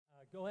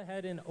Go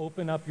ahead and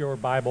open up your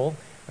Bible,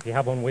 if you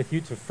have one with you,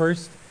 to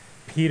First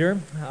Peter.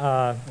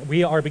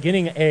 We are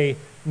beginning a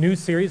new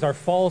series, our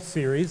fall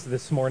series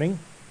this morning.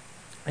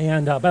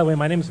 And by the way,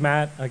 my name is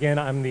Matt. Again,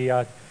 I'm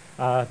the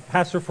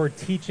pastor for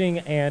teaching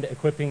and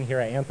equipping here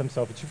at Anthem.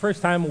 So if it's your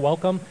first time,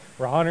 welcome.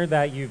 We're honored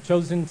that you've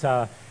chosen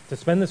to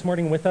spend this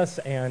morning with us.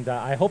 And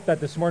I hope that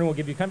this morning will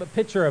give you kind of a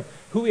picture of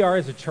who we are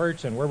as a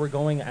church and where we're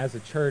going as a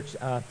church.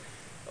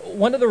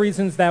 One of the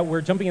reasons that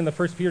we're jumping in the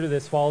First Peter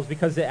this fall is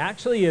because it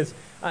actually is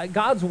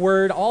God's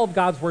Word. All of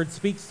God's Word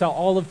speaks to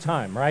all of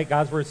time, right?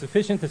 God's Word is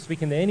sufficient to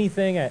speak into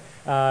anything at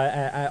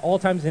all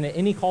times in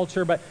any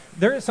culture. But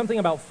there is something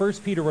about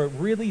First Peter where it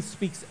really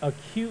speaks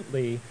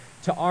acutely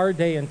to our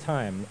day and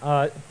time.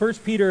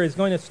 First Peter is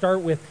going to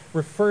start with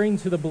referring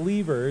to the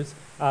believers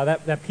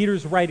that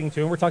Peter's writing to.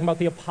 And we're talking about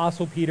the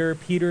Apostle Peter.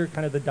 Peter,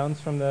 kind of the dunce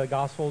from the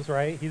Gospels,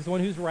 right? He's the one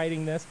who's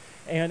writing this.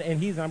 And I'm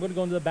going to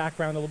go into the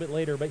background a little bit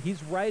later, but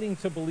he's writing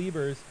to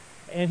believers,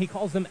 and he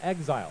calls them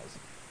exiles.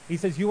 He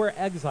says, you are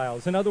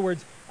exiles. In other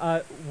words,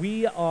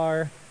 we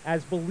are,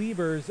 as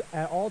believers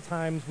at all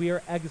times, we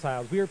are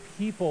exiles. We are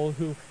people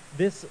who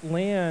this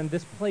land,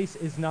 this place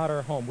is not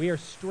our home. We are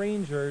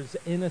strangers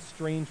in a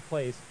strange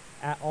place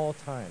at all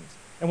times.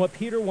 And what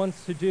Peter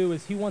wants to do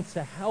is he wants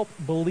to help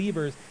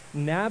believers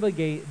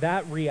navigate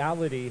that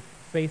reality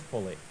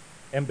faithfully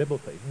and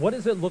biblically. What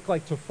does it look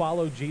like to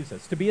follow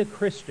Jesus, to be a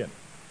Christian,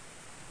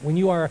 when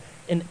you are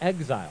in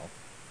exile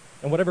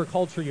in whatever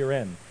culture you're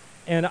in?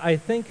 And I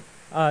think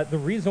the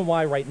reason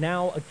why right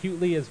now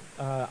acutely is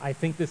I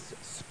think this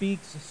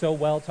speaks so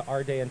well to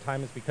our day and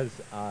time is because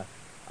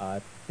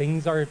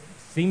things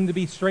seem to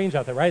be strange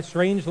out there, right?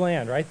 Strange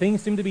land, right?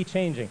 Things seem to be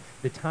changing.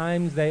 The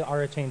times they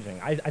are changing.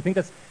 I think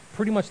that's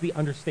pretty much the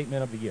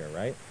understatement of the year,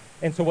 right?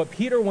 And so what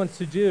Peter wants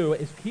to do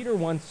is Peter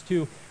wants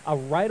to,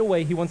 right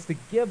away, he wants to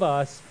give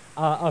us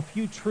a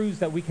few truths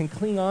that we can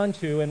cling on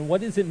to, and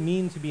what does it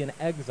mean to be an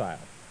exile,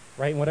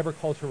 right, in whatever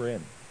culture we're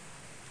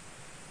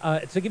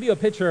in. To give you a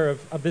picture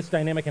of this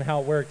dynamic and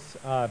how it works,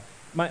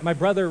 my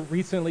brother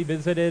recently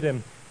visited,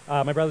 and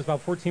my brother's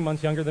about 14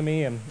 months younger than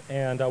me,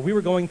 and we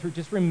were going through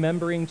just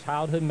remembering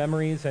childhood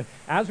memories, and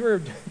as we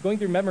were going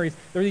through memories,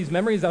 there were these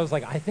memories I was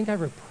like, I think I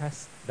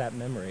repressed that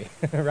memory,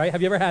 right?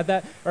 Have you ever had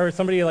that? Or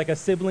somebody, like a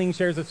sibling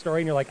shares a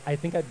story, and you're like, I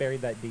think I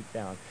buried that deep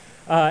down.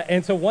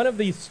 And so one of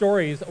these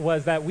stories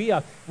was that we grew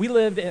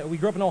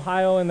up in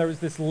Ohio, and there was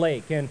this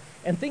lake, and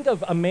think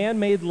of a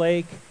man-made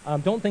lake.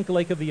 Don't think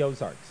Lake of the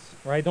Ozarks,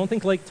 right? Don't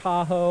think Lake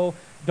Tahoe.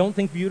 Don't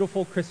think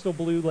beautiful crystal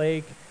blue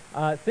lake.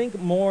 Think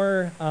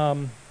more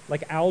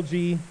like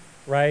algae,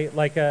 right?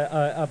 Like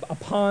a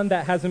pond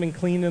that hasn't been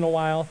cleaned in a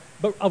while,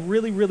 but a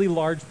really, really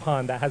large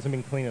pond that hasn't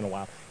been cleaned in a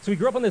while. So we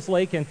grew up on this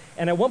lake, and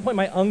at one point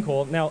my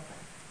uncle, now,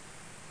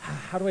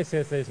 how do I say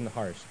this that isn't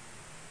harsh?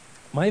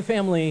 My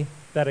family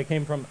that I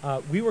came from,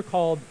 we were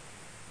called,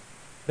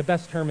 the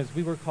best term is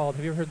we were called,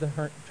 have you ever heard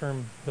the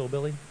term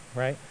hillbilly,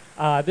 right?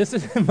 This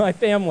is my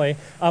family.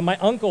 My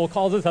uncle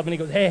calls us up and he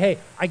goes, hey,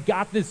 I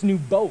got this new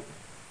boat.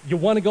 You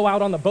want to go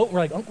out on the boat? And we're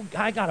like, Uncle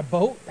Guy got a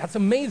boat? That's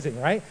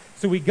amazing, right?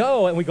 So we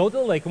go to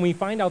the lake, and we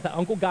find out that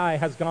Uncle Guy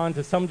has gone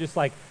to some just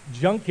like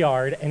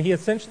junkyard, and he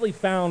essentially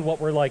found what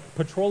were like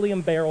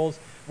petroleum barrels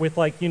with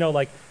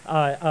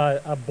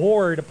a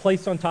board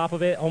placed on top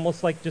of it,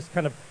 almost like just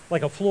kind of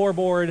like a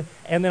floorboard,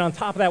 and then on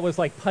top of that was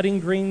like putting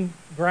green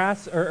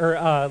grass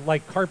or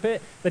like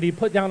carpet that he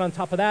put down on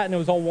top of that, and it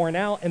was all worn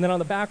out. And then on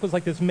the back was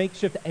like this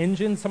makeshift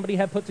engine somebody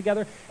had put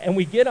together. And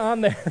we get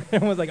on there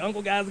and was like,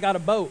 Uncle Guy's got a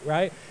boat,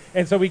 right?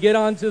 And so we get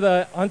onto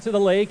the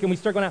lake, and we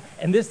start going out,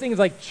 and this thing is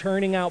like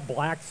churning out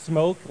black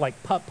smoke, like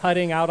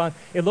putting out on.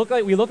 We look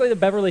like the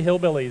Beverly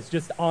Hillbillies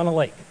just on a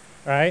lake,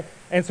 right?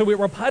 And so we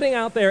were putting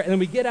out there, and then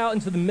we get out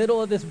into the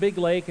middle of this big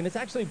lake, and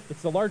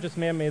it's the largest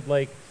man-made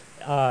lake,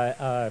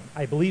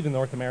 I believe, in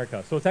North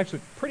America. So it's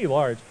actually pretty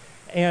large.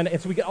 And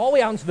so we get all the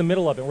way out into the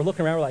middle of it. We're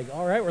looking around. We're like,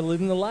 all right, we're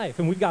living the life.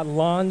 And we've got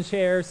lawn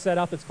chairs set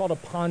up. It's called a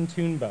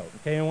pontoon boat.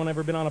 Okay, anyone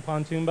ever been on a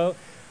pontoon boat?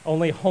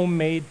 Only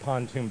homemade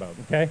pontoon boat,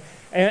 okay?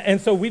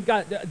 And so we've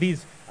got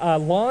these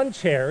lawn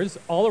chairs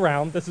all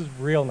around. This is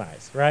real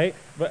nice, right?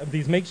 But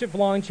these makeshift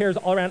lawn chairs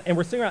all around, and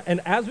we're sitting around. And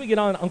as we get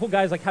on, Uncle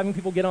Guy's like having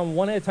people get on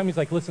one at a time. He's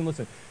like,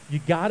 listen, you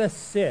got to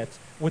sit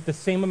with the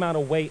same amount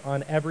of weight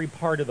on every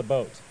part of the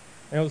boat.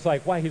 And I was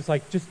like, why? He was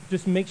like,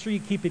 just make sure you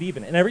keep it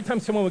even. And every time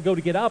someone would go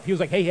to get up, he was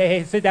like,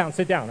 hey, sit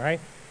down, right?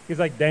 He's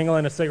like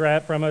dangling a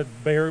cigarette from a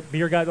beer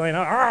gut,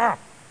 like,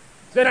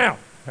 sit down,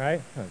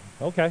 right?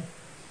 Okay.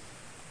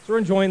 So we're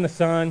enjoying the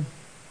sun.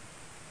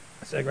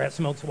 Cigarette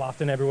smoke's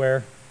wafting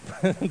everywhere.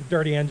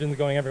 Dirty engines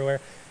going everywhere.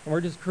 And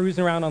we're just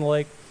cruising around on the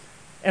lake.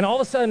 And all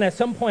of a sudden, at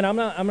some point, I'm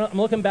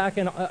looking back,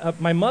 and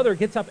my mother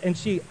gets up, and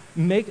she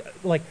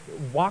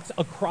walks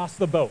across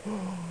the boat.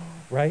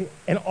 Right?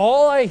 And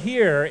all I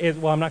hear is,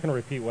 well, I'm not going to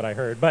repeat what I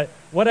heard, but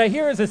what I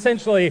hear is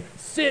essentially,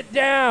 sit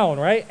down,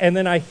 right? And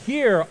then I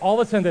hear all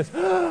of a sudden this,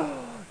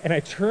 and I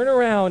turn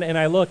around and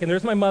I look, and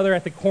there's my mother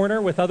at the corner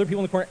with other people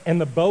in the corner,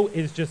 and the boat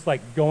is just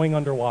like going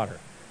underwater.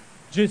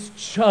 just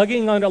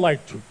chugging under,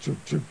 like, choo, choo,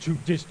 choo, choo,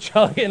 just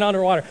chugging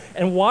underwater.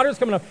 And water's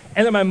coming up.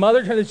 And then my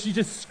mother turns and she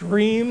just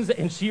screams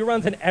and she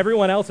runs, and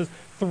everyone else is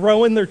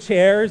throwing their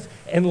chairs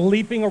and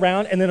leaping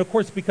around. And then, of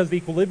course, because of the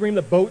equilibrium,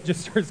 the boat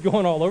just starts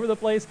going all over the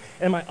place.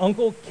 And my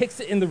uncle kicks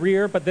it in the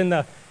rear, in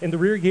the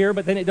rear gear,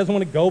 but then it doesn't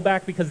want to go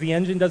back because the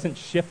engine doesn't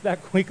shift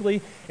that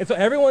quickly. And so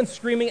everyone's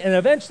screaming, and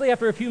eventually,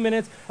 after a few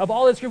minutes of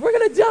all this screaming, we're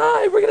gonna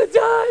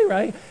die,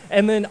 right?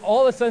 And then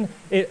all of a sudden,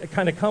 it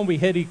kind of we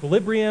hit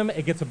equilibrium,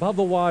 it gets above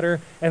the water,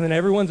 and then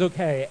everyone's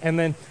okay. And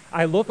then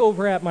I look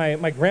over at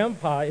my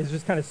grandpa is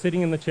just kind of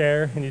sitting in the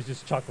chair, and he's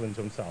just chuckling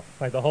to himself.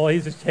 Like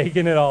he's just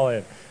taking it all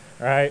in.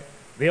 Right?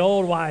 The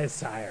old wise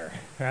sire,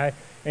 right?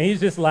 And he's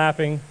just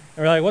laughing.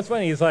 And we're like, what's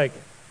funny? He's like,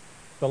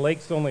 the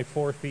lake's only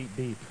 4 feet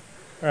deep,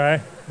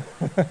 right?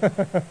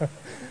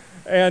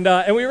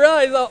 and we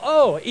realized,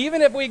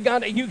 even if we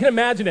got, you can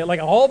imagine it,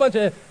 like a whole bunch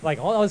of, like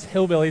all those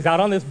hillbillies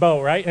out on this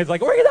boat, right? And it's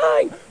like, we're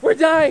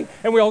dying.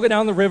 And we all go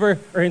down the river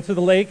or into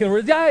the lake and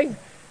we're dying.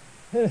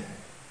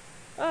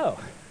 Oh,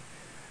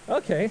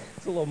 okay,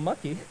 it's a little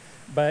mucky.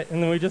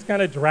 And then we just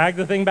kind of drag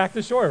the thing back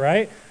to shore,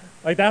 right?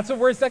 Like, that's the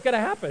worst that could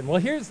have happened.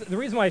 Well, here's the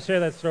reason why I share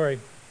that story.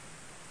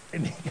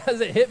 And because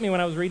it hit me when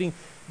I was reading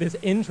this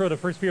intro to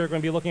 1 Peter we're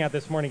going to be looking at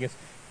this morning, is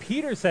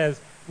Peter says,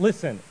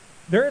 listen,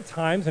 there are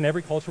times in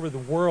every culture where the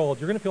world,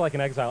 you're going to feel like an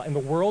exile. In the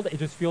world, it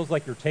just feels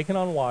like you're taking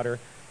on water.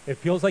 It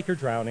feels like you're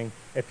drowning.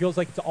 It feels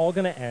like it's all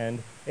going to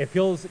end. It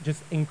feels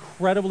just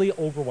incredibly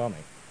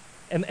overwhelming.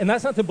 And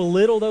that's not to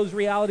belittle those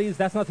realities.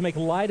 That's not to make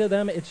light of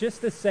them. It's just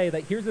to say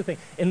that here's the thing.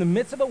 In the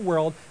midst of a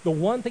world, the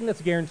one thing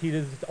that's guaranteed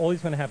is it's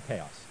always going to have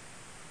chaos.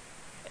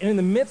 And in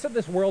the midst of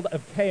this world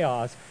of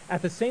chaos,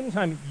 at the same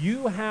time,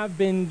 you have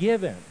been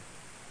given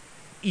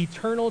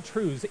eternal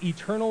truths,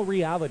 eternal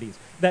realities,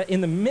 that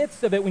in the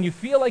midst of it, when you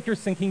feel like you're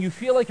sinking, you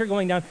feel like you're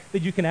going down,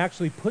 that you can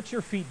actually put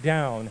your feet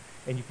down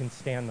and you can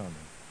stand on them.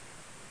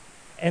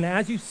 And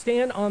as you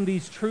stand on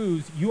these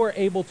truths, you are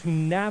able to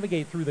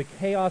navigate through the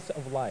chaos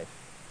of life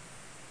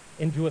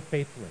and do it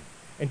faithfully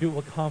and do it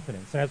with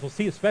confidence. And as we'll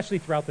see, especially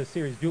throughout this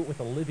series, do it with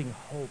a living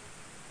hope,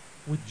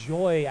 with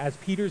joy, as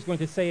Peter's going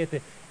to say at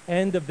the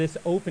end of this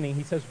opening,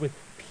 he says, with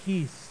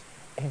peace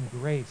and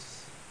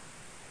grace.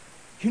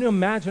 Can you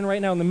imagine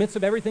right now in the midst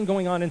of everything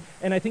going on,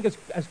 and I think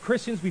as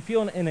Christians we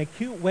feel in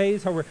acute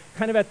ways how we're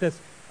kind of at this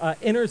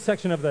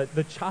intersection of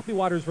the choppy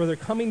waters where they're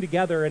coming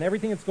together and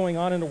everything that's going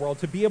on in the world,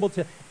 to be able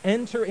to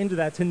enter into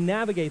that, to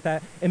navigate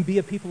that, and be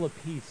a people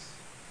of peace,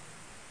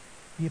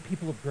 be a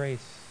people of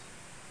grace,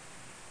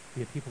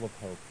 be a people of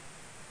hope.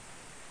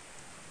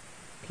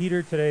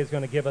 Peter today is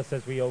going to give us,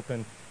 as we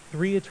open,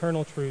 3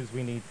 eternal truths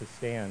we need to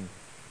stand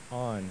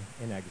on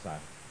in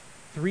exile.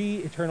 3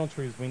 eternal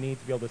truths we need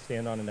to be able to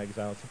stand on in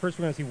exile. So first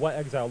we're going to see what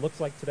exile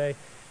looks like today,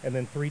 and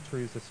then 3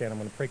 truths to stand. I'm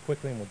going to pray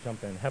quickly and we'll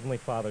jump in. Heavenly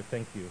Father,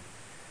 thank you,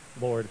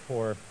 Lord,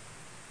 for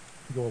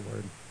your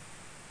word.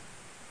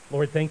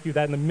 Lord, thank you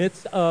that in the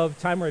midst of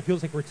time where it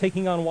feels like we're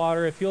taking on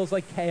water, it feels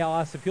like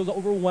chaos, it feels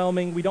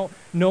overwhelming, we don't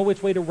know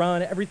which way to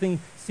run,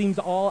 everything seems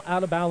all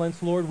out of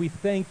balance, Lord, we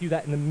thank you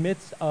that in the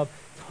midst of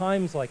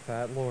times like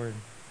that, Lord,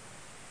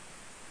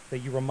 that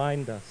you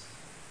remind us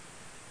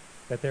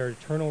that there are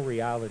eternal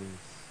realities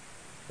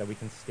that we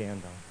can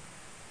stand on.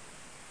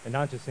 And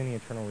not just any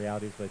eternal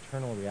realities, but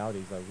eternal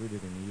realities that are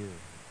rooted in you.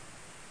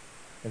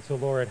 And so,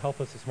 Lord,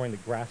 help us this morning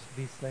to grasp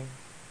these things.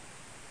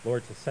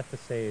 Lord, to set the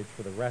stage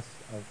for the rest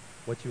of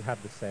what you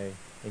have to say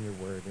in your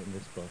word in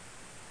this book.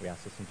 We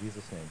ask this in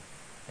Jesus'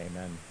 name.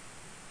 Amen.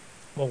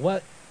 Well,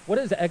 what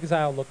does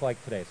exile look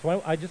like today?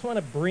 So I just want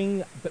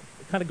to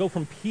kind of go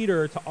from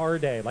Peter to our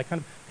day, like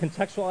kind of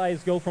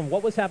contextualize, go from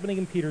what was happening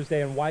in Peter's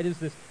day and why does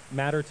this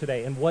matter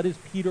today? And what is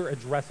Peter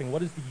addressing?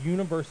 What is the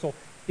universal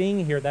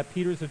thing here that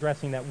Peter's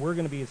addressing that we're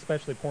going to be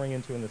especially pouring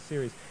into in this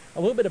series?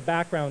 A little bit of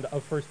background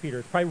of 1 Peter.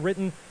 It's probably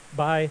written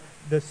by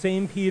the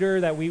same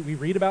Peter that we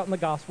read about in the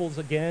Gospels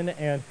again,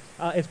 and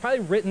it's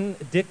probably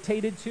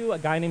dictated to a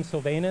guy named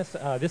Silvanus.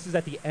 This is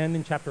at the end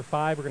in chapter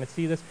 5. We're going to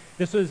see this.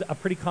 This was a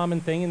pretty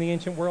common thing in the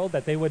ancient world,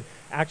 that they would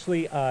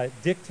actually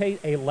dictate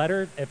a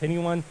letter. If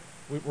anyone,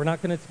 we're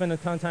not going to spend a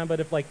ton of time, but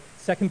if like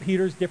 2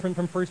 Peter's different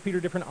from 1 Peter,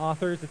 different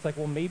authors, it's like,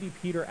 well, maybe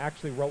Peter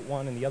actually wrote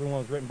one and the other one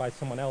was written by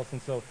someone else,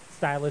 and so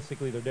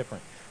stylistically they're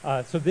different.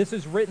 So this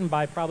is written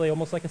by probably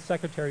almost like a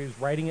secretary who's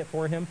writing it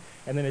for him,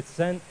 and then it's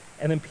sent,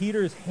 and then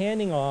Peter's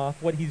handing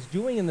off what he's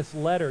doing in this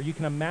letter. You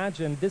can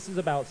imagine this is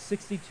about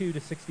 62 to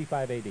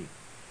 65 AD.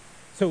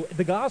 So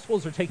the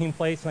Gospels are taking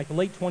place in like the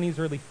late 20s,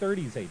 early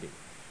 30s AD.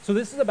 So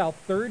this is about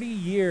 30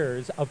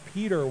 years of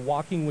Peter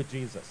walking with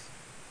Jesus,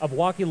 of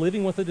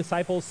living with the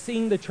disciples,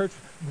 seeing the church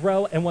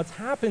grow. And what's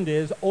happened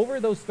is, over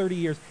those 30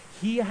 years,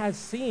 he has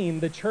seen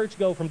the church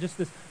go from just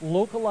this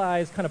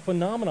localized kind of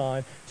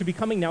phenomenon to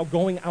becoming now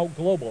going out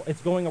global.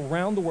 It's going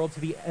around the world to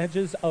the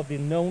edges of the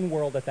known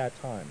world at that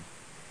time.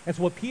 And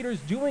so what Peter's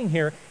doing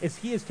here is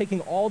he is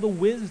taking all the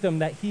wisdom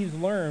that he's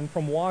learned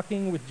from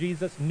walking with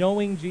Jesus,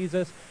 knowing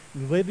Jesus,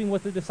 living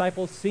with the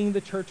disciples, seeing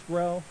the church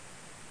grow,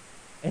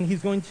 and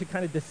he's going to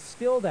kind of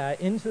distill that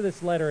into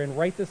this letter and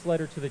write this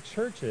letter to the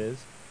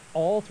churches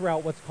all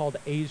throughout what's called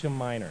Asia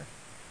Minor.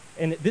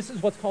 And this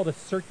is what's called a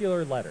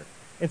circular letter.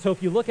 And so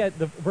if you look at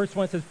the verse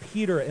 1, it says,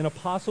 Peter, an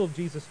apostle of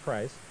Jesus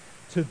Christ,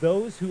 to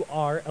those who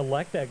are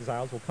elect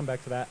exiles, we'll come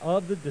back to that,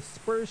 of the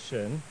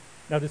dispersion.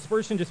 Now,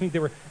 dispersion just means they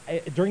were,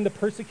 during the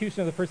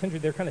persecution of the first century,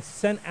 they were kind of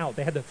sent out.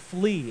 They had to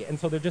flee. And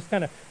so they're just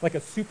kind of like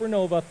a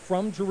supernova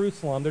from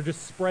Jerusalem. They're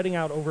just spreading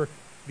out over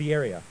the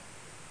area.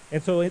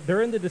 And so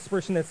they're in the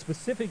dispersion that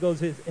specifically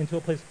goes into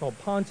a place called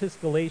Pontus,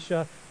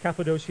 Galatia,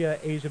 Cappadocia,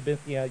 Asia,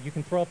 Bithynia. You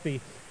can throw up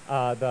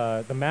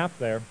the map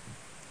there.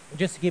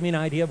 Just to give you an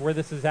idea of where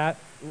this is at,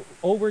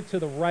 over to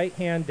the right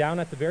hand, down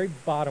at the very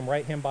bottom,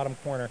 right-hand bottom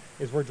corner,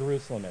 is where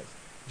Jerusalem is.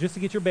 Just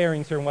to get your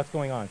bearings here and what's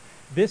going on.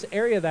 This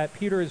area that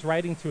Peter is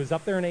writing to is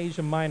up there in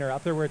Asia Minor,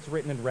 up there where it's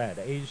written in red.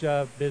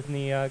 Asia,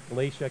 Bithynia,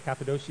 Galatia,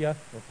 Cappadocia,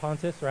 or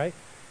Pontus, right?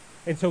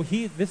 And so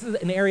this is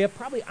an area,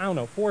 probably,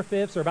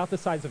 4/5 or about the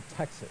size of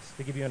Texas,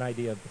 to give you an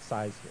idea of the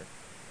size here.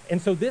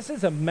 And so this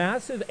is a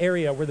massive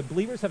area where the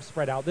believers have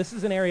spread out. This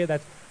is an area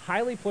that's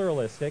highly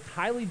pluralistic,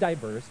 highly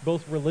diverse,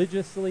 both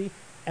religiously,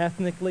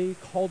 ethnically,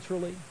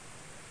 culturally.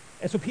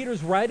 And so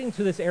Peter's writing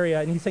to this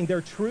area, and he's saying there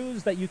are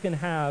truths that you can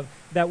have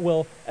that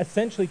will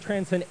essentially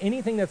transcend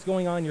anything that's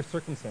going on in your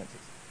circumstances.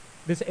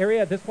 This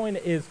area at this point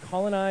is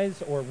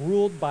colonized or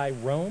ruled by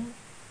Rome,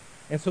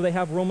 and so they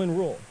have Roman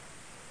rule.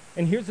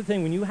 And here's the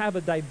thing, when you have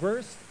a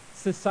diverse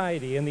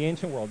society in the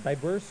ancient world,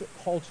 diverse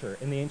culture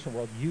in the ancient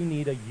world, you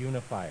need a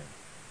unifier.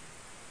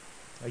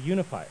 A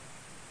unifier.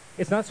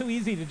 It's not so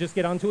easy to just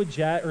get onto a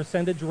jet or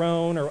send a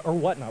drone or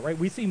whatnot, right?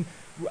 We see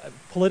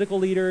political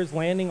leaders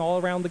landing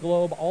all around the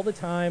globe all the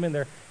time,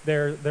 and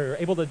they're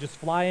able to just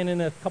fly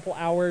in a couple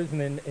hours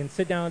and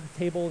sit down at the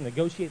table and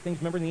negotiate things.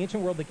 Remember, in the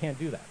ancient world, they can't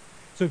do that.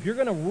 So if you're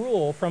going to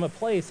rule from a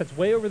place that's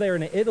way over there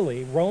in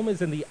Italy, Rome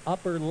is in the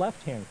upper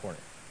left-hand corner.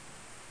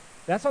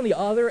 That's on the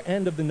other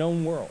end of the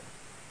known world.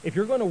 If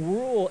you're going to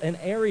rule an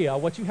area,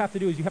 what you have to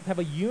do is you have to have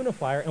a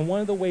unifier, and one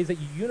of the ways that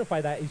you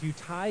unify that is you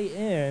tie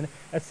in,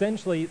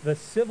 essentially, the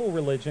civil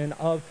religion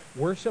of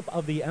worship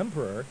of the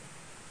emperor,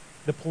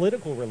 the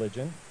political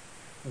religion,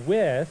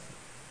 with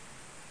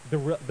the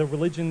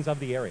religions of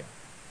the area.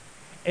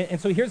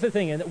 And so here's the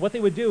thing, and what they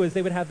would do is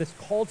they would have this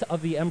cult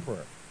of the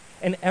emperor,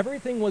 and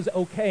everything was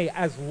okay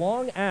as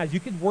long as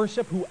you could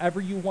worship whoever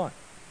you want.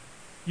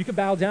 You could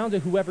bow down to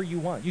whoever you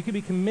want. You could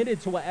be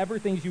committed to whatever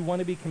things you want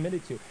to be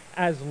committed to,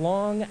 as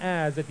long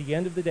as at the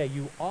end of the day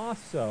you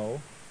also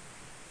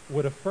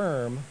would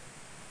affirm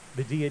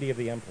the deity of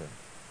the emperor.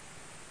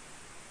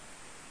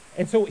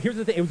 And so here's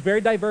the thing, it was very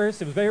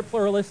diverse, it was very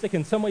pluralistic.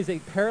 In some ways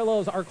it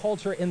parallels our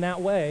culture in that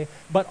way,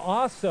 but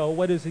also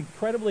what is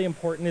incredibly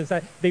important is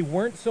that they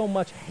weren't so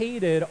much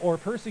hated or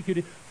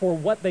persecuted for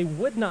what they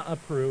would not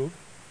approve,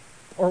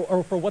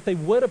 or for what they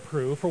would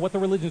approve, for what the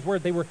religions were.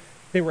 They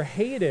were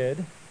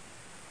hated.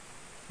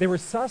 They were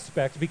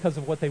suspect because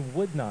of what they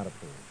would not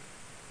approve,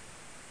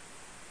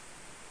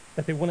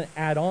 that they wouldn't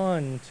add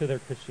on to their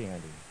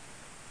Christianity,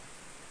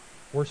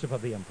 worship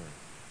of the emperor,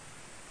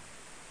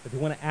 that they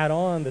want to add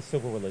on the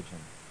civil religion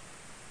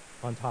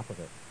on top of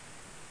it.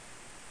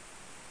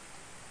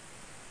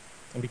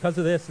 And because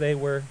of this, they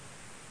were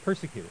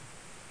persecuted,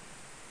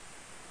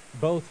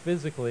 both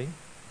physically,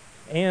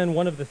 and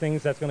one of the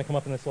things that's going to come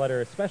up in this letter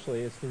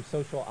especially is through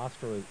social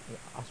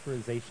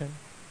ostracization.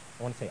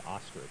 I want to say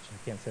ostrich.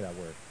 I can't say that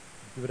word.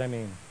 See what I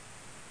mean?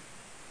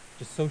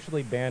 Just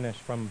socially banished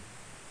from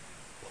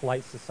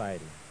polite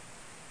society.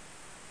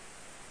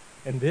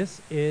 And these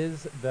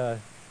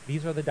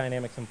are the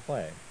dynamics in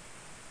play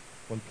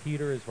when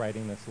Peter is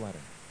writing this letter.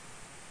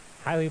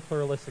 Highly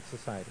pluralistic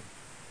society.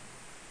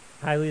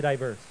 Highly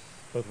diverse,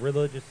 both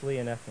religiously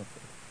and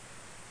ethnically.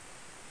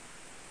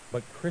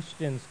 But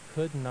Christians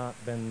could not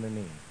bend the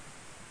knee.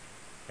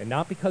 And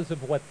not because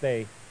of what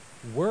they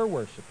were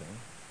worshiping.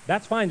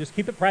 That's fine, just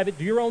keep it private,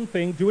 do your own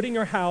thing, do it in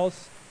your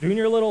house, doing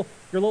your little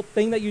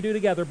thing that you do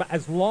together, but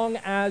as long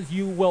as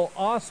you will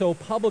also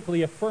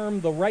publicly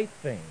affirm the right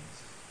things.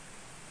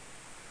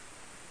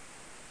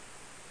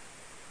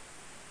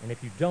 And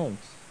if you don't,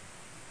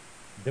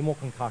 then we'll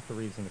concoct a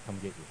reason to come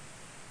get you.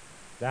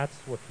 That's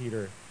what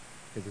Peter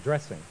is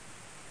addressing.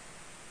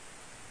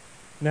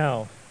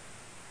 Now,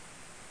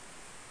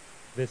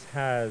 this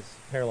has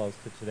parallels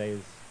to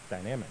today's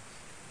dynamics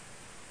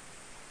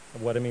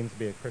of what it means to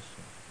be a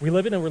Christian. We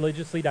live in a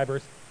religiously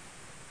diverse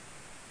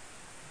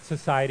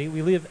society.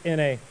 We live in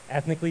a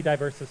ethnically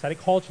diverse society,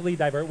 culturally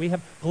diverse. We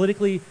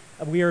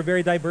are a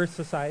very diverse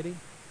society.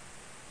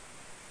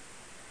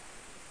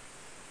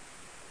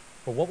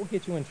 But what will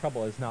get you in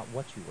trouble is not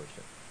what you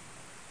worship,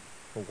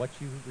 but what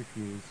you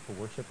refuse to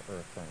worship or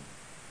affirm.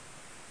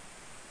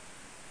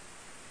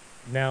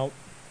 Now,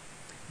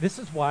 this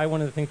is why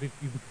one of the things if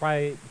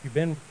you've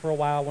been for a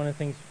while, one of the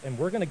things, and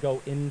we're going to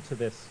go into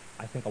this,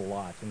 I think, a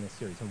lot in this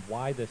series, and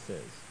why this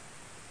is.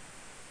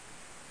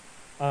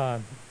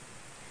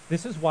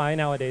 This is why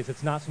nowadays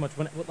it's not so much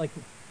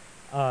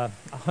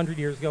 100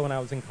 years ago when I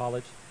was in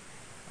college.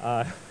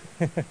 You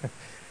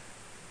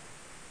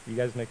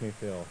guys make me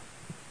feel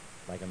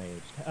like I'm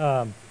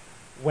aged.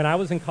 when I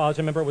was in college,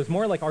 I remember it was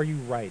more like, are you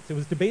right? It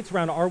was debates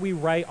around, are we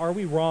right? Are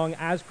we wrong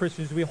as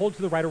Christians? Do we hold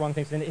to the right or wrong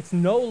things? And it's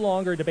no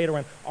longer a debate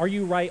around, are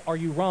you right? Are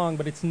you wrong?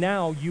 But it's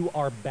now, you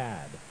are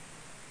bad.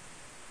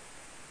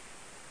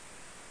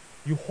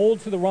 You hold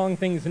to the wrong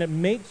things, and it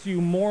makes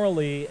you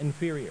morally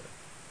inferior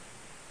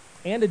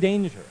and a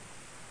danger.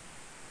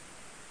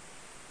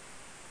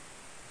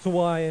 So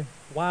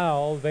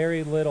while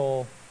very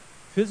little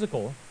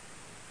physical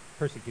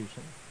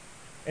persecution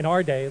in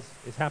our days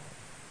is happening.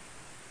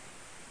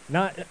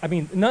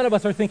 None of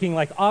us are thinking,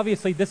 like,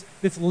 obviously this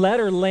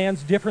letter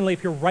lands differently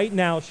if you're right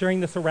now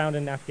sharing this around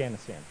in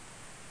Afghanistan.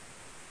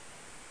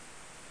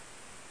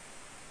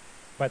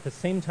 But at the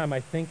same time, I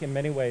think in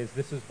many ways,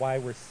 this is why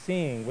we're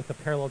seeing, with the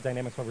parallel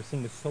dynamics, why we're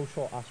seeing the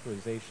social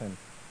ostracization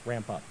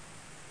ramp up.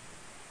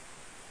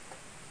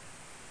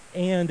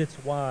 And it's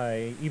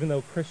why, even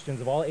though Christians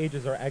of all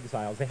ages are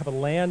exiles, they have a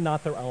land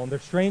not their own, they're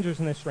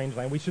strangers in this strange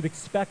land. We should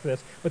expect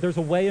this, but there's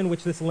a way in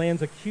which this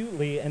lands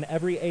acutely in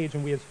every age,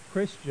 and we as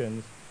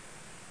Christians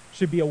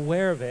should be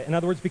aware of it. In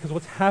other words, because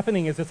what's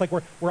happening is it's like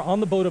we're on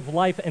the boat of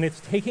life, and it's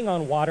taking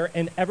on water,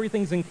 and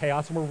everything's in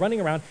chaos, and we're running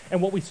around, and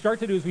what we start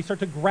to do is we start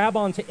to grab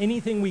onto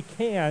anything we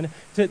can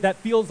that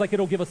feels like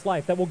it'll give us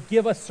life, that will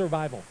give us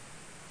survival.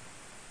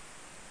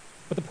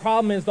 But the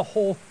problem is the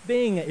whole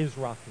thing is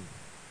rocky.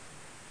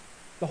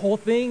 The whole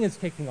thing is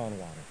taking on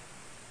water.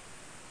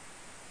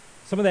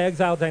 Some of the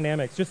exile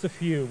dynamics, just a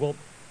few,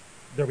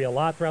 there'll be a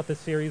lot throughout this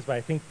series, but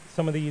I think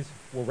some of these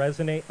will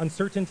resonate.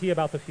 Uncertainty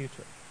about the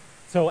future.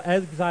 So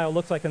exile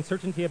looks like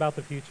uncertainty about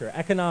the future,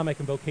 economic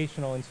and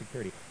vocational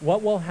insecurity.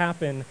 What will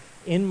happen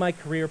in my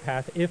career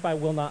path if I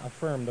will not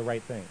affirm the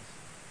right things?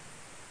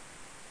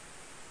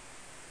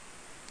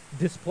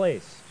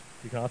 Displaced.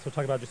 You can also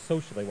talk about just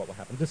socially what will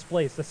happen.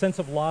 Displaced, a sense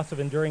of loss of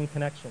enduring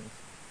connections,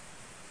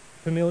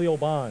 familial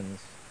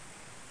bonds,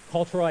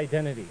 cultural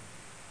identity,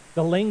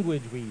 the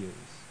language we use,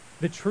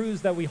 the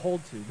truths that we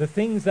hold to, the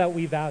things that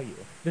we value,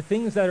 the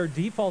things that are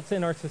defaults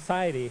in our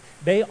society,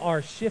 they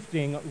are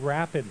shifting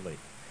rapidly.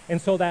 And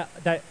so that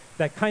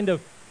kind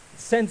of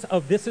sense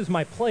of this is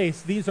my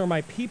place, these are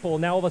my people,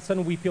 now all of a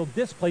sudden we feel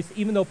displaced,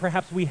 even though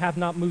perhaps we have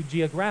not moved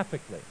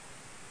geographically.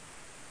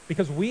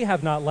 Because we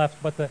have not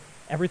left, but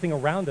everything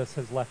around us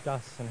has left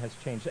us and has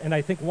changed. And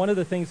I think one of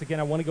the things,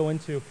 again, I want to go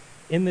into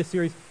in this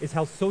series is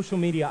how social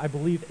media, I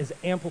believe, is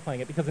amplifying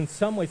it. Because in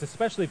some ways,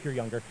 especially if you're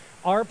younger,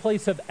 our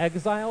place of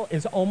exile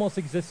is almost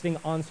existing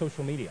on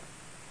social media.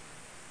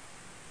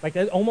 Like,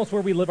 that's almost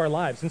where we live our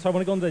lives. And so I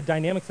want to go into the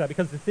dynamics of that,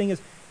 because the thing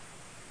is,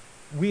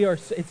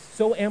 it's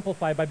so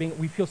amplified by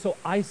we feel so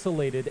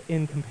isolated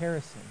in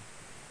comparison.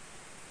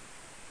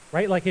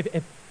 Right? Like,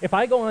 if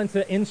I go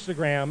onto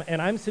Instagram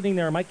and I'm sitting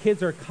there and my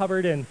kids are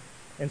covered in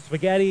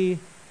spaghetti,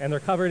 and they're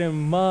covered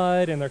in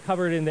mud, and they're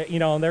covered in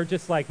and they're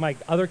just like, my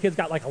other kid's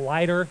got like a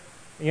lighter,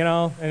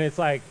 and it's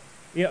like,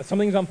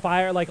 something's on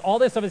fire, like all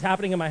this stuff is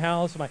happening in my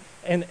house.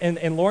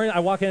 And Lauren,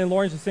 I walk in and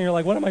Lauren's just sitting there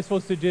like, what am I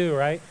supposed to do,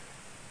 right?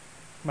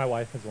 My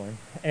wife is Lauren,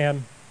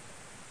 and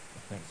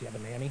thanks, you have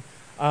a nanny.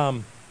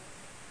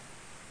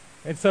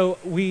 And so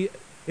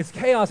it's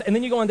chaos, and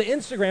then you go onto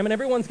Instagram, and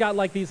everyone's got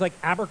like these like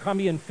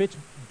Abercrombie and Fitch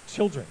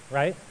children,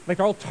 right? Like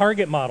they're all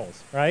Target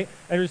models, right?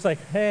 And you're just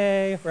like,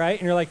 hey, right?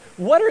 And you're like,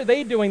 what are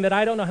they doing that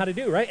I don't know how to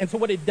do, right? And so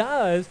what it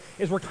does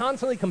is we're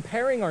constantly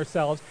comparing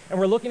ourselves, and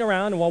we're looking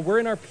around, and while we're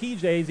in our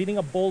PJs eating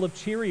a bowl of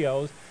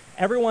Cheerios,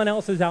 everyone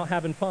else is out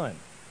having fun.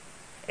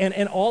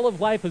 And all of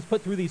life is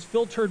put through these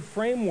filtered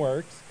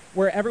frameworks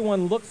where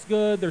everyone looks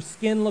good, their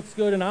skin looks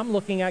good, and I'm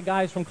looking at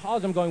guys from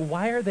college, I'm going,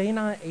 why are they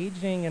not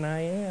aging and I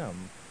am,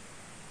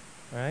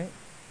 right?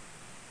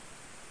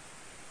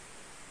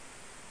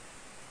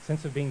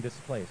 Sense of being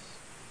displaced.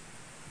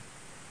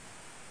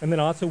 And then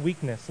also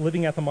weakness,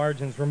 living at the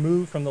margins,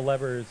 removed from the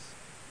levers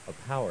of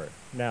power.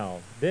 Now,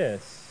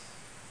 this,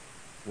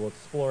 we'll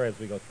explore as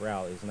we go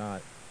throughout, is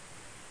not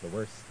the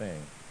worst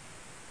thing.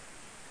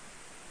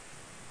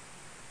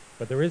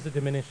 But there is a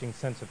diminishing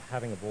sense of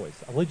having a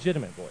voice, a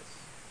legitimate voice.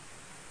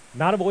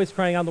 Not a voice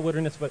crying out in the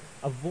wilderness, but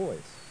a voice.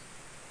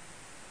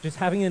 Just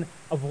having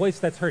a voice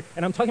that's heard.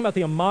 And I'm talking about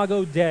the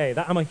imago Dei,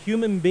 that I'm a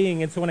human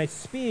being, and so when I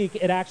speak,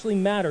 it actually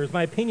matters.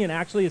 My opinion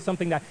actually is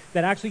something that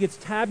actually gets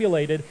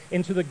tabulated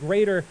into the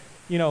greater,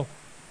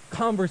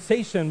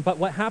 conversation. But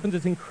what happens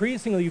is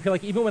increasingly you feel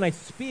like even when I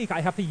speak,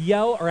 I have to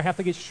yell or I have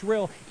to get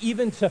shrill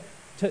even to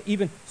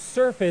even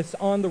surface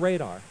on the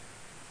radar.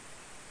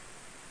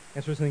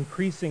 And so there's an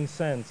increasing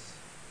sense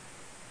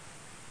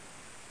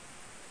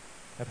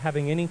of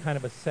having any kind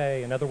of a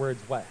say. In other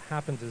words, what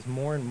happens is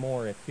more and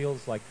more it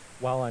feels like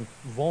while I'm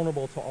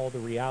vulnerable to all the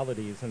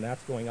realities and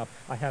that's going up,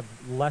 I have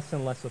less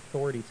and less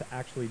authority to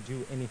actually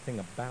do anything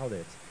about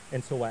it.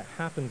 And so what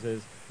happens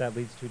is that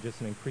leads to just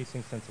an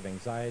increasing sense of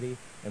anxiety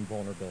and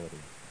vulnerability.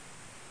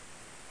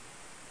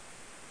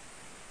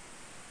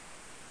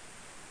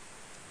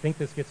 I think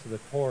this gets to the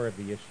core of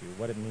the issue,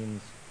 what it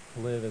means to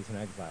live as an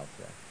exile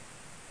today.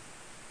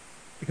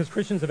 Because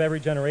Christians of every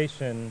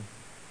generation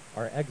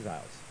are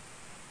exiles.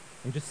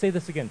 And just say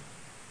this again.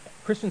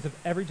 Christians of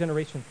every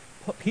generation,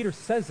 Peter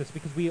says this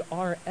because we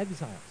are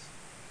exiles.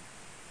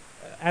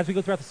 As we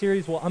go throughout the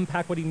series, we'll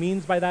unpack what he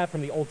means by that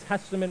from the Old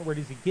Testament. Where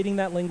is he getting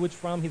that language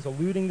from? He's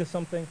alluding to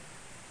something.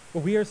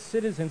 But we are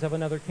citizens of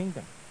another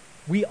kingdom.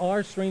 We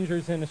are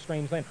strangers in a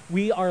strange land.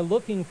 We are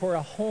looking for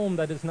a home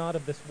that is not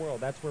of this world.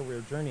 That's where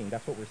we're journeying.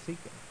 That's what we're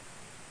seeking.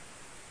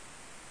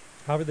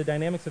 However, the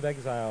dynamics of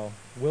exile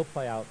will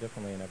play out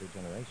differently in every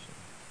generation.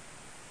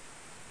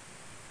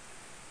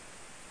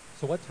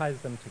 So what ties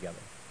them together?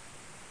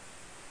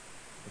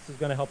 This is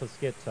going to help us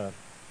get to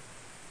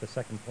the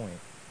second point.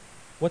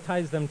 What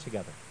ties them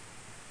together?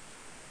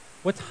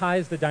 What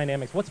ties the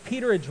dynamics? What's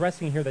Peter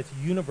addressing here that's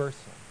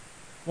universal?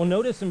 Well,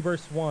 notice in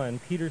verse 1,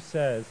 Peter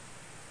says,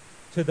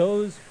 to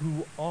those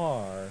who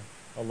are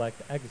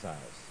elect exiles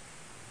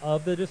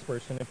of the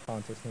dispersion in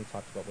Pontus, and he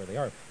talks about where they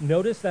are.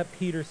 Notice that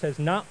Peter says,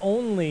 not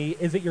only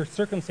is it your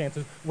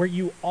circumstances where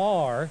you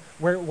are,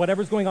 where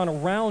whatever's going on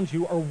around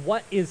you or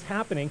what is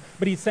happening,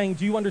 but he's saying,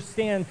 do you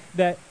understand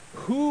that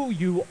who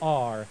you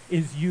are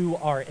is you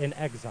are in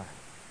exile?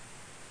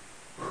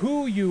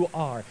 Who you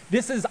are.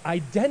 This is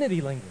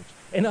identity language.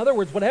 In other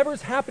words,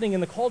 whatever's happening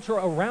in the culture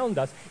around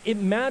us, it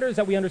matters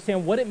that we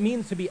understand what it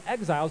means to be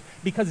exiles,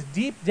 because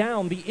deep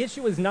down, the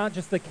issue is not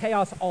just the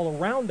chaos all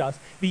around us.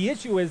 The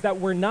issue is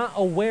that we're not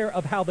aware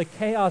of how the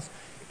chaos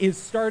is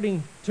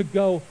starting to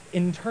go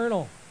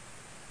internal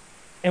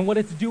and what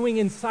it's doing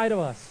inside of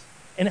us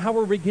and how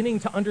we're beginning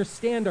to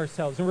understand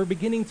ourselves and we're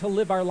beginning to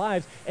live our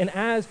lives. And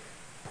as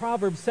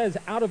Proverbs says,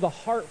 out of the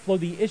heart flow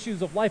the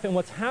issues of life. And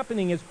what's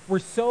happening is we're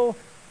so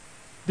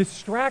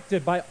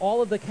distracted by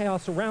all of the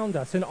chaos around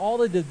us and all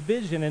the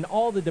division and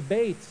all the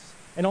debates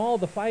and all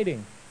the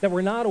fighting that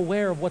we're not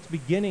aware of what's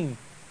beginning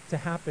to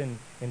happen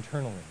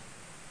internally.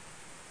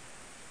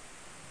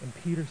 And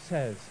Peter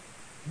says,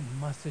 you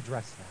must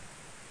address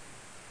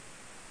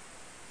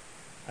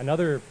that.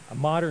 A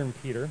modern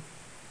Peter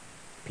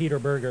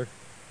Berger,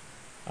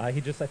 I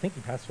think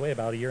he passed away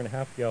about a year and a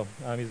half ago.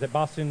 He's at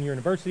Boston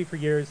University for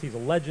years. He's a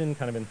legend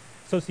kind of in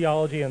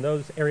sociology and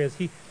those areas.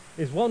 He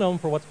is well known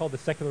for what's called the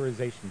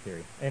secularization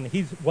theory. And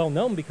he's well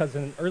known because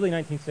in the early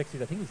 1960s,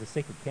 I think it was The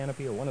Sacred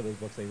Canopy or one of those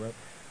books they wrote,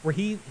 where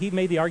he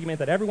made the argument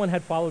that everyone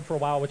had followed for a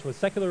while, which was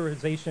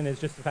secularization is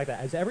just the fact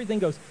that as everything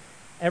goes,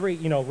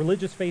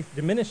 religious faith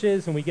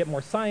diminishes and we get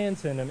more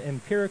science and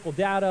empirical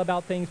data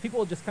about things, people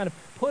will just kind of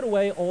put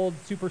away old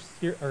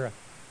superstitious,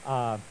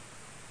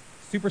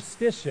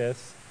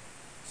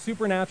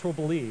 supernatural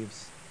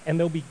beliefs, and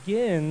they'll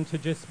begin to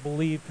just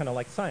believe kind of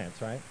like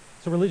science, right?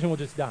 So religion will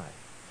just die.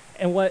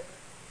 And what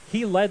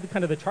he led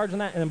kind of the charge on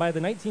that, and then by the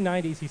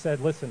 1990s, he said,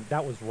 listen,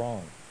 that was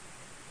wrong.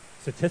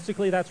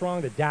 Statistically, that's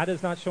wrong. The data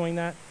is not showing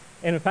that.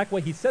 And in fact,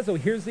 what he says, though,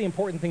 here's the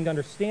important thing to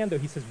understand, though.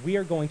 He says, we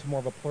are going to more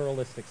of a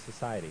pluralistic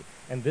society.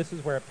 And this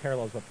is where it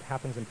parallels what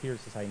happens in Peter's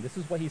society. And this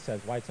is what he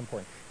says, why it's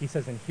important. He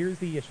says, and here's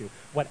the issue.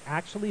 What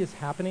actually is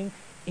happening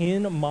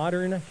in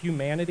modern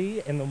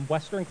humanity, in the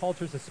Western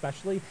cultures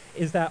especially,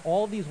 is that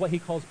all these, what he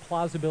calls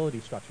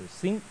plausibility structures.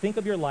 Think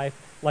of your life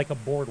like a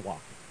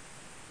boardwalk.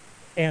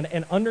 And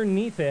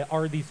underneath it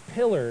are these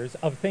pillars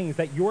of things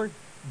that you're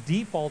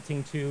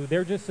defaulting to.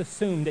 They're just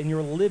assumed, and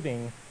you're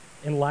living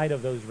in light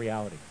of those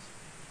realities.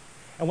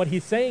 And what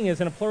he's saying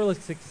is, in a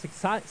pluralistic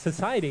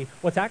society,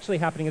 what's actually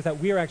happening is that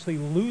we are actually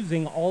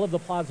losing all of the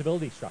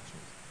plausibility structures.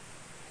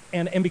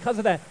 And because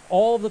of that,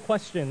 all of the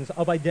questions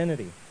of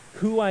identity,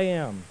 who I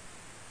am,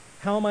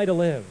 how am I to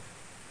live,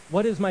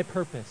 what is my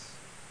purpose,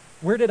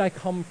 where did I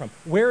come from,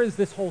 where is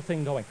this whole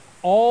thing going?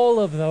 All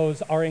of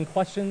those are in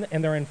question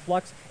and they're in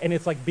flux, and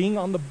it's like being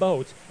on the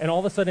boat, and all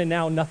of a sudden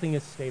now nothing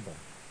is stable.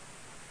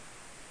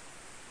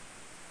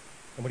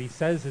 And what he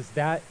says is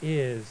that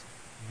is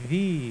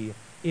the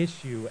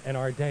issue in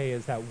our day,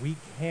 is that we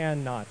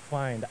cannot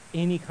find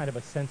any kind of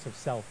a sense of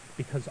self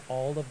because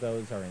all of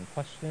those are in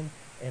question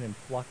and in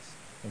flux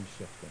and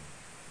shifting.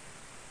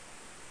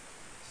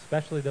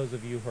 Especially those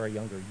of you who are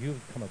younger,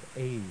 you've come of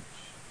age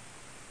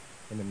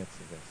in the midst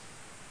of this.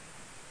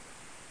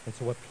 And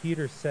so what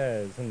Peter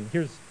says, and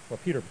here's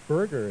what Peter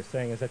Berger is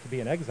saying, is that to be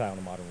an exile in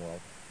the modern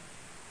world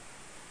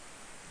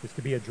is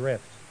to be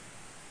adrift.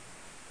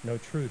 No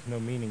truth, no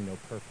meaning, no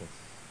purpose.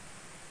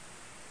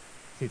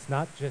 See, it's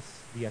not just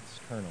the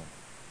external.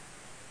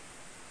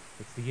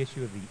 It's the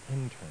issue of the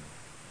internal.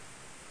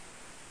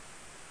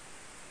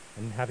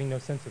 And having no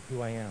sense of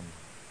who I am.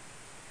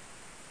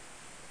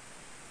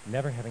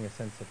 Never having a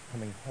sense of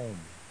coming home.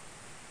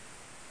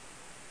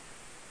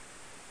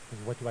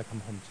 Because what do I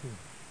come home to?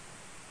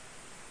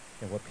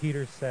 And what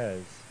Peter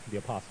says, the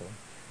apostle,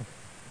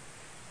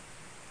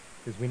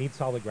 is we need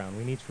solid ground.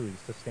 We need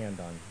truths to stand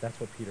on. That's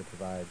what Peter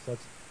provides.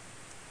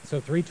 So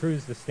 3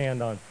 truths to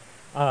stand on.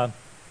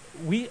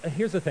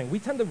 Here's the thing. We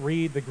tend to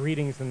read the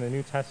greetings in the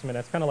New Testament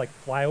as kind of like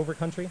flyover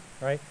country,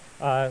 right?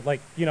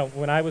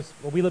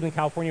 We lived in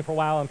California for a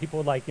while, and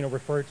people would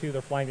refer to,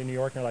 they're flying to New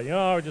York, and they're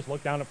like, just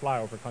look down at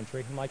flyover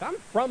country. I'm like, I'm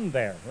from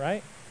there,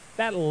 right?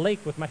 That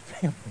lake with my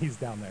family's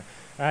down there,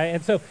 right?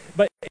 And so,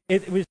 but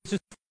it was just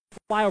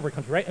flyover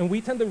country, right? And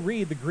we tend to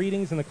read the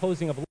greetings and the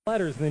closing of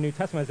letters in the New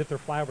Testament as if they're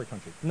flyover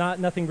country.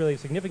 Nothing really of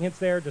significance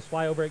there, just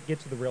fly over it, get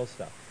to the real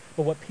stuff.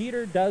 But what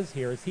Peter does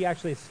here is he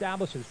actually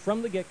establishes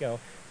from the get-go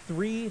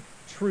 3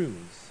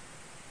 truths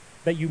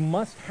that you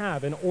must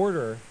have in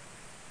order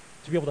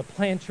to be able to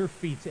plant your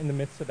feet in the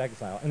midst of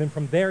exile. And then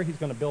from there, he's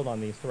going to build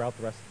on these throughout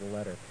the rest of the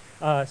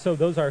letter. So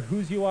those are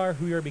whose you are,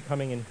 who you're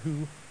becoming, and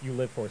who you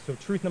live for. So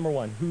truth number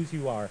 1, whose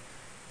you are.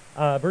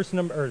 Verse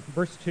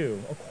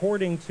 2,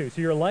 according to.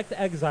 So you're elect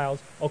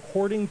exiles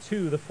according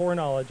to the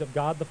foreknowledge of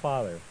God the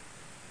Father.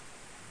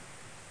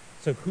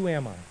 So who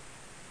am I?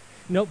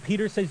 No,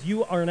 Peter says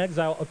you are an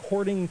exile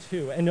according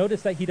to. And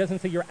notice that he doesn't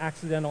say you're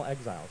accidental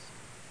exiles.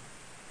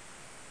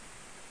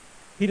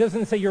 He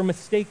doesn't say you're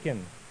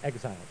mistaken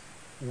exiles.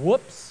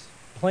 Whoops,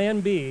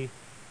 plan B.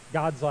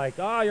 God's like,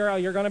 oh,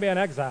 you're going to be an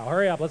exile.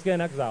 Hurry up, let's get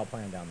an exile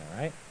plan down there,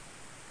 right?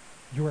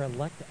 You're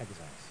elect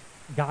exiles.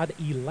 God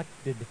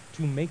elected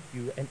to make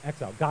you an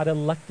exile. God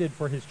elected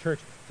for his church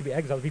to be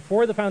exiles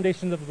before the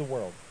foundations of the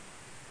world.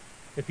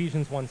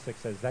 Ephesians 1:6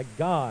 says that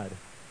God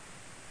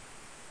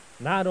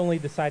not only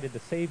decided to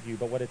save you,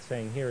 but what it's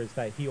saying here is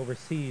that he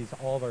oversees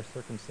all of our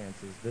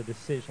circumstances, the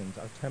decisions,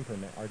 our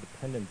temperament, our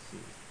dependencies,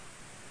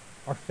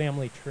 our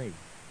family tree,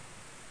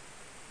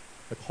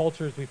 the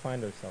cultures we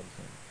find ourselves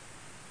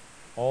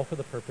in, all for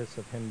the purpose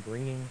of him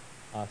bringing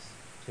us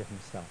to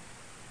himself.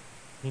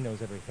 He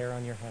knows every hair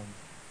on your head.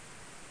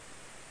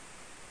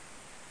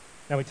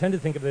 Now, we tend to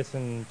think of this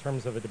in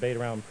terms of a debate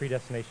around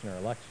predestination or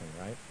election,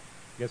 right?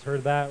 You guys heard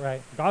of that,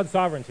 right? God's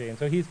sovereignty. And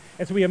so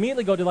we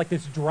immediately go to like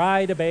this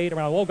dry debate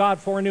around, well, God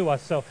foreknew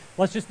us, so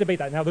let's just debate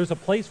that. Now, there's a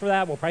place for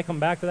that. We'll probably come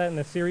back to that in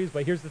this series,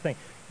 but here's the thing.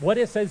 What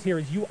it says here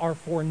is you are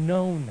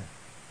foreknown.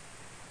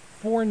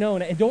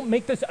 Foreknown. And don't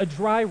make this a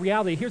dry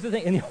reality. Here's the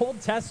thing. In the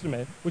Old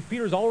Testament, which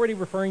Peter's already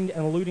referring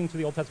and alluding to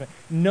the Old Testament,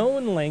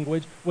 known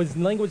language was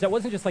language that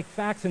wasn't just like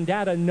facts and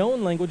data.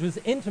 Known language was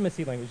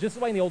intimacy language. Just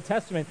like in the Old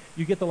Testament,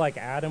 you get the like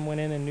Adam went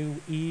in and knew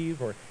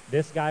Eve, or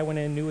this guy went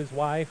in and knew his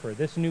wife, or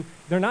this knew.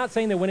 They're not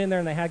saying they went in there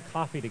and they had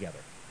coffee together,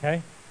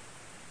 okay?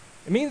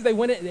 It means they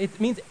went in, it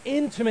means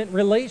intimate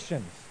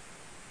relations.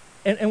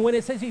 And when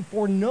it says he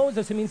foreknows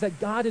us, it means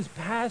that God is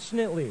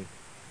passionately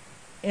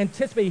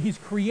anticipating. He's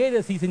created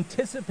us. He's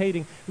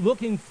anticipating,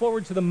 looking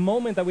forward to the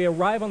moment that we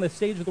arrive on the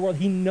stage of the world.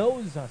 He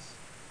knows us.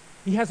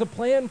 He has a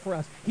plan for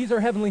us. He's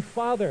our Heavenly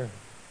Father.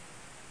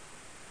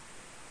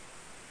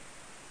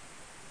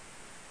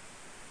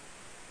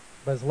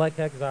 But as elect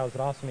exiles, it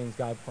also means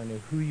God foreknew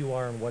who you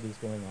are and what is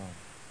going on.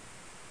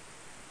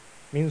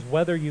 It means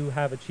whether you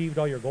have achieved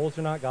all your goals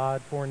or not,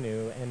 God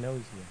foreknew and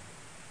knows you.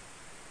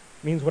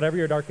 It means whatever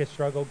your darkest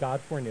struggle, God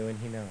foreknew and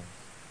he knows.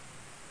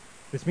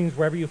 This means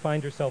wherever you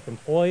find yourself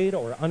employed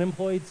or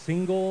unemployed,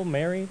 single,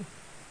 married,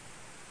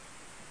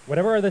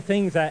 whatever are the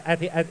things that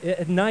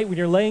at night when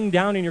you're laying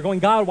down and you're going,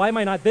 God, why am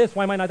I not this?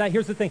 Why am I not that?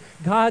 Here's the thing.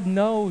 God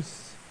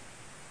knows.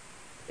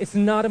 It's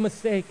not a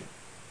mistake.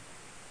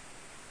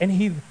 And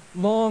he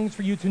longs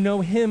for you to know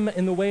him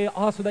in the way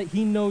also that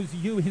he knows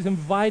you. He's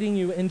inviting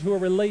you into a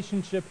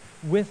relationship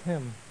with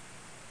him.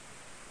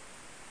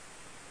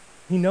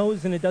 He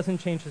knows, and it doesn't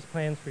change his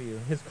plans for you,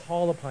 his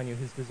call upon you,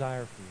 his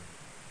desire for you.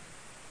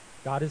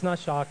 God is not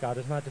shocked. God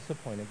is not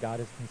disappointed. God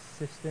is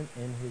consistent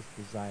in his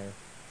desire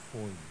for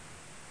you.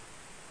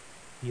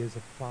 He is a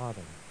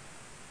father.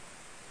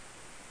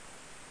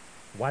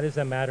 Why does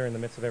that matter in the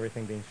midst of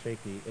everything being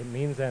shaky? It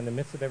means that in the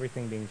midst of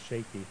everything being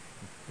shaky,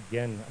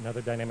 again,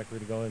 another dynamic we're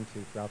going to go into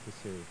throughout the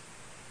series,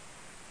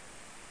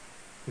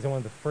 is that one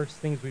of the first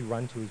things we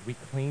run to is we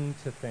cling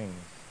to things.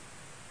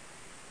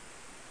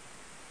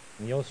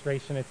 In the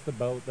illustration, it's the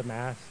boat, the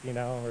mast,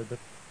 or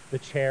the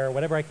chair,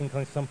 whatever I can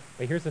cling to.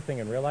 But here's the thing,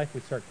 in real life,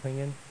 we start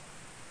clinging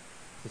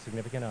to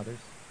significant others.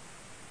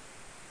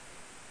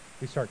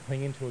 We start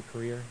clinging to a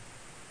career.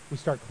 We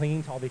start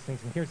clinging to all these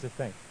things. And here's the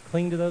thing.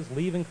 Cling to those,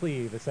 leave and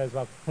cleave. It says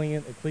about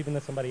cleaving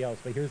to somebody else.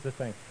 But here's the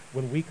thing.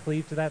 When we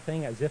cleave to that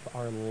thing as if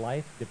our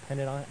life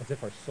depended on it, as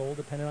if our soul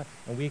depended on it,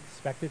 and we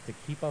expect it to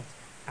keep us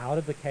out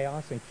of the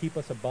chaos and keep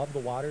us above the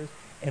waters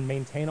and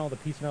maintain all the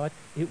peace in our life,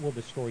 it will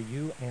destroy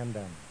you and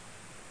them.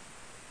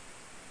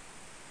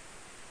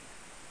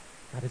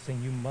 God is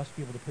saying you must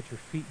be able to put your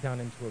feet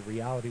down into a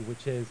reality,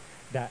 which is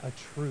that a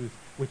truth,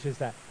 which is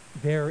that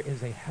there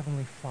is a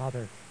Heavenly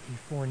Father. He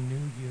foreknew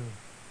you.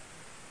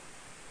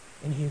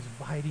 And he is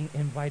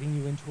inviting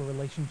you into a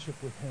relationship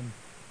with him,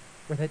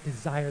 where that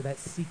desire, that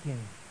seeking,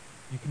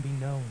 you can be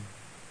known.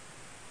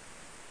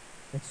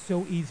 It's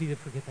so easy to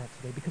forget that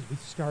today because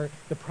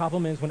the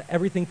problem is when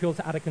everything feels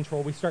out of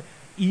control, we start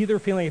either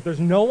feeling if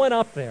there's no one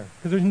up there,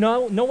 because there's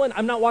no one,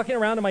 I'm not walking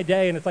around in my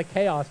day and it's like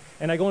chaos,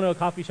 and I go into a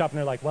coffee shop and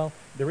they're like, well,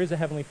 there is a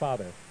Heavenly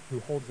Father who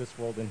holds this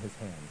world in his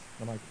hands.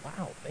 And I'm like,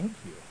 wow, thank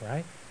you,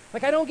 right?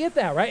 Like, I don't get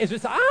that, right? It's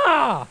just,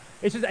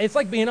 it's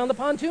like being on the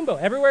pontoon boat.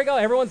 Everywhere I go,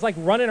 everyone's like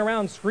running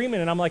around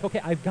screaming, and I'm like, okay,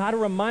 I've got to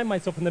remind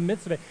myself in the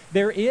midst of it,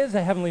 there is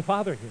a Heavenly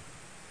Father here.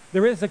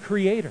 There is a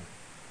Creator.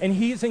 And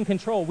he's in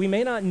control. We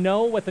may not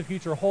know what the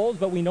future holds,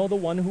 but we know the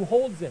one who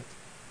holds it.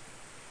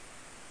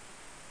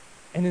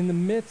 And in the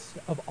midst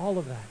of all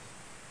of that,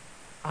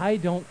 I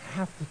don't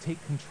have to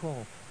take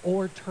control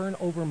or turn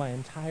over my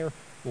entire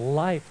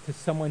life to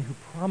someone who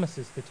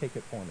promises to take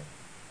it for me.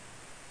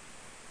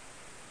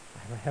 I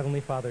have a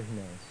Heavenly Father who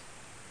knows.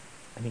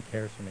 and he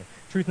cares for me.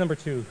 Truth number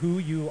 2, who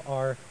you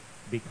are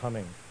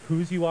becoming.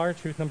 Whose you are,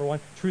 truth number 1.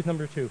 Truth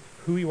number 2,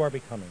 who you are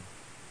becoming.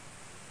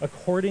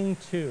 According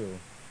to,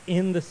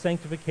 in the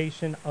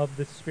sanctification of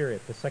the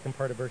Spirit, the second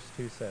part of verse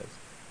 2 says.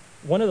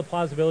 One of the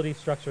plausibility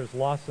structures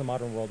lost in the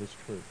modern world is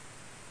truth.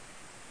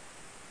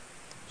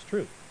 It's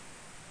truth.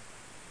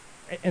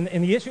 And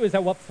the issue is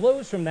that what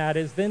flows from that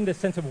is then the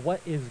sense of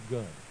what is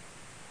good.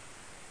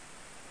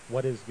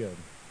 What is good?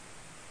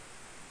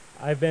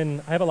 I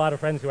have a lot of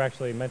friends who are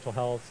actually mental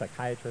health,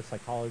 psychiatrists,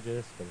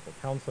 psychologists, physical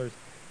counselors,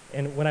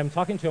 and when I'm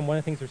talking to them, one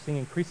of the things they're seeing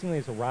increasingly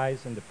is a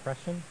rise in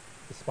depression,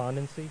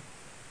 despondency.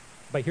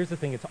 But here's the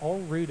thing, it's all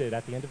rooted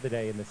at the end of the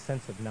day in the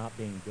sense of not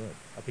being good,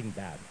 of being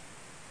bad,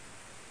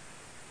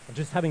 of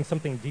just having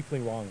something deeply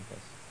wrong with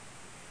us.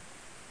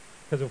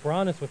 Because if we're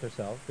honest with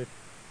ourselves, if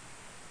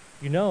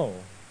you know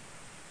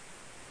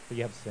that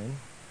you have sin,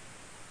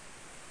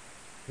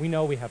 we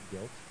know we have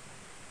guilt,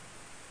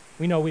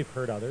 we know we've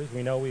hurt others,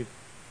 we know we've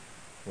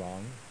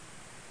wrong.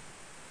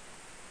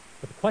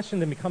 But the question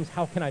then becomes,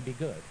 how can I be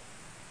good?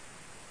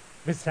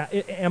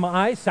 Am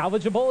I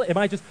salvageable? Am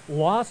I just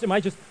lost? Am I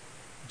just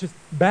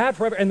bad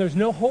forever? And there's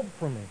no hope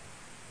for me.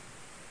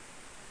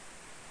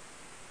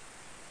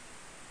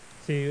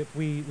 See, if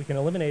we can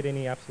eliminate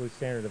any absolute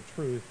standard of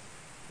truth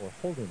or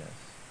holiness.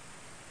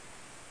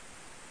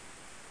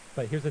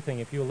 But here's the thing,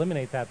 if you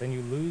eliminate that, then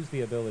you lose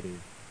the ability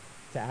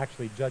to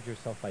actually judge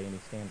yourself by any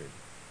standard.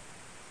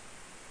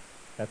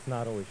 That's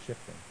not always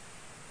shifting.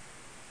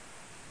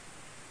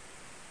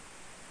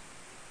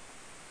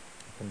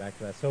 Come back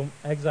to that. So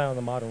exile in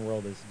the modern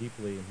world is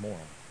deeply moral.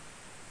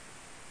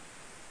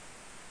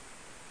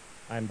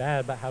 I'm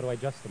bad, but how do I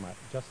justify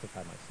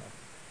myself?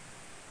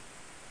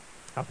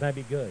 How can I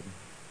be good?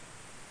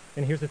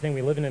 And here's the thing,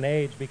 we live in an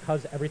age,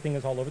 because everything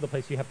is all over the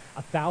place, you have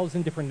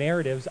 1,000 different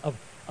narratives of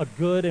a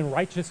good and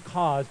righteous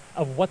cause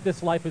of what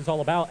this life is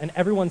all about, and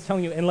everyone's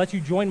telling you, unless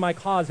you join my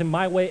cause in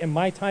my way, in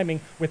my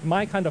timing, with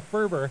my kind of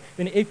fervor,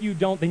 then if you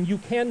don't, then you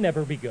can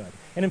never be good.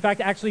 And in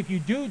fact, actually, if you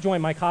do join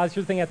my cause,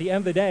 here's the thing, at the end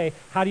of the day,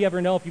 how do you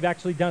ever know if you've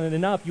actually done it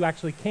enough? You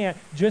actually can't.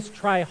 Just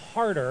try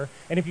harder,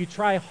 and if you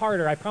try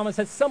harder, I promise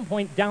at some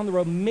point down the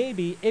road,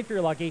 maybe, if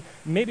you're lucky,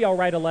 maybe I'll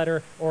write a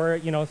letter, or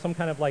some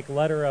kind of like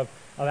letter of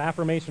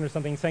affirmation or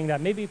something, saying that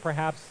maybe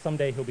perhaps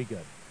someday he'll be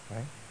good,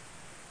 right?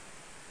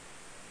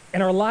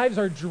 And our lives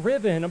are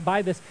driven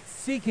by this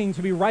seeking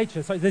to be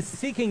righteous, or this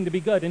seeking to be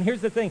good. And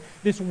here's the thing,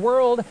 this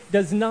world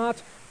does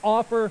not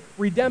offer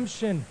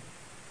redemption.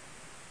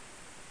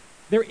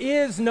 There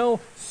is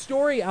no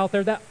story out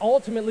there that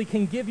ultimately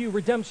can give you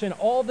redemption.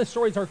 All the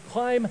stories are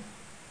climb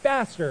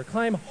faster,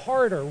 climb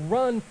harder,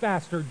 run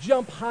faster,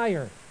 jump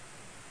higher.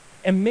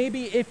 And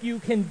maybe if you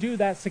can do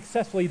that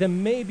successfully,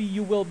 then maybe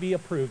you will be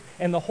approved.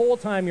 And the whole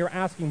time you're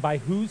asking by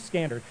whose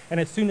standard. And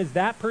as soon as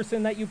that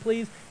person that you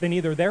please, then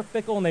either they're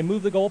fickle and they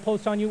move the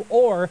goalpost on you,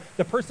 or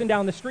the person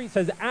down the street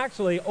says,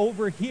 actually,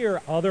 over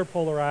here, other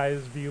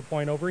polarized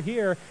viewpoint over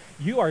here,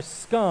 you are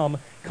scum,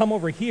 come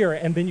over here,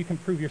 and then you can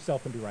prove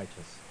yourself and be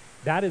righteous.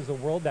 That is the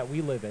world that we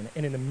live in.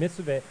 And in the midst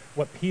of it,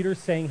 what Peter's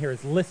saying here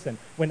is, listen,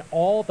 when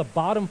all the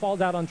bottom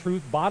falls out on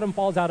truth, bottom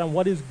falls out on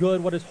what is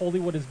good, what is holy,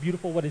 what is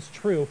beautiful, what is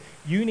true,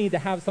 you need to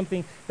have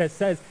something that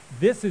says,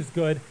 this is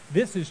good,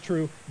 this is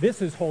true,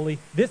 this is holy,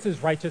 this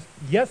is righteous.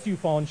 Yes, you've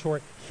fallen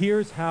short.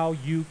 Here's how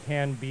you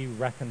can be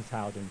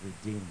reconciled and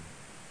redeemed.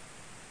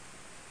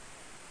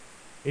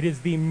 It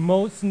is the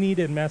most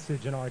needed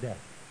message in our day.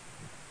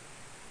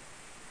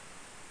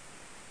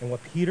 And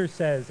what Peter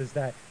says is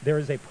that there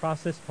is a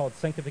process called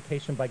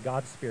sanctification by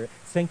God's Spirit.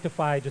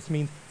 Sanctify just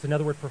means, it's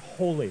another word for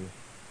holy,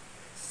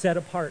 set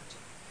apart.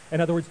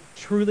 In other words,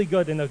 truly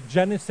good in the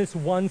Genesis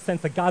 1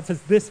 sense that God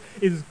says, this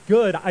is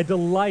good. I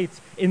delight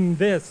in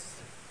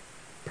this.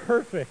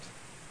 Perfect.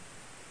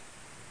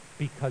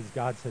 Because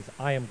God says,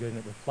 I am good and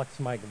it reflects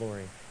my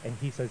glory. And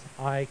he says,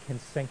 I can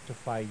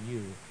sanctify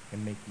you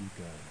and make you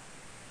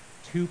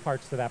good. Two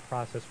parts to that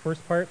process.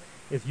 First part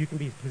is you can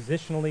be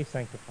positionally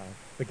sanctified.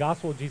 The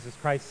gospel of Jesus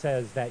Christ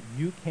says that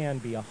you can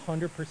be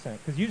 100%,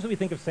 because usually we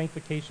think of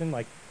sanctification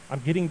like I'm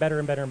getting better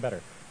and better and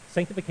better.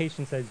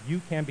 Sanctification says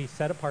you can be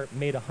set apart,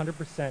 made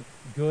 100%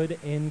 good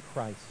in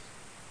Christ.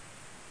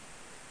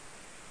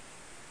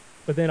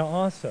 But then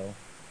also,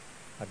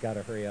 I've got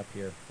to hurry up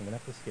here. I'm going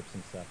to have to skip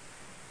some stuff.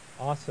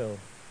 Also,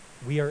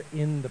 we are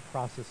in the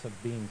process of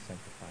being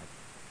sanctified.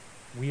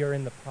 We are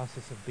in the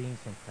process of being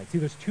sanctified. See,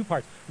 there's two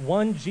parts.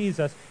 One,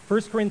 Jesus.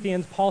 1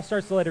 Corinthians, Paul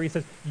starts the letter. He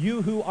says,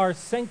 you who are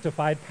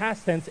sanctified,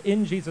 past tense,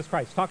 in Jesus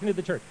Christ. Talking to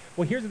the church.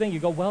 Well, here's the thing.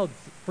 You go, well,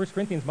 1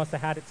 Corinthians must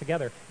have had it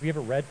together. Have you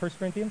ever read 1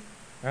 Corinthians?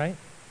 All right?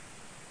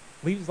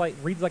 Reads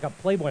like a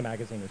Playboy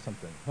magazine or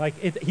something. Like,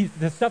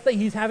 the stuff that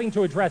he's having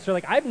to address, you're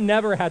like, I've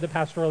never had to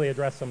pastorally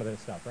address some of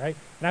this stuff, right?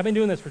 And I've been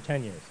doing this for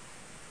 10 years.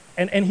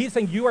 And he's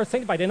saying, you are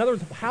sanctified. In other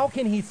words, how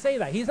can he say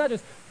that? He's not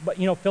just,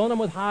 filling them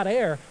with hot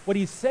air. What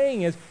he's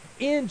saying is,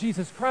 in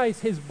Jesus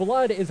Christ, his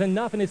blood is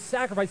enough and his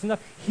sacrifice is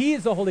enough. He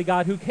is the holy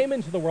God who came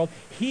into the world.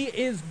 He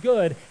is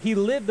good. He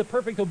lived the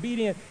perfect,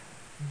 obedient,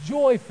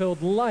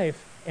 joy-filled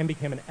life and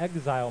became an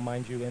exile,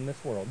 mind you, in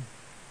this world,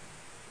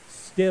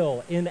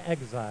 still in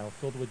exile,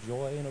 filled with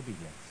joy and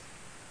obedience.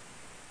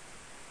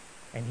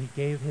 And he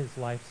gave his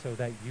life so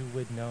that you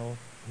would know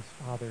his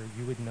Father,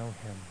 you would know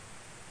him.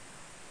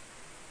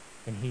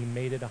 And he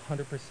made it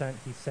 100%.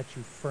 He set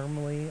you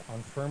firmly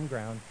on firm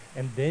ground.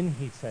 And then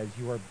he says,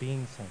 you are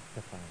being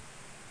sanctified.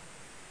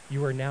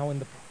 You are now in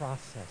the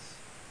process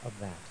of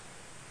that.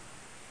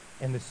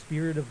 And the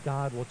Spirit of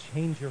God will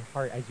change your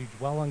heart as you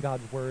dwell on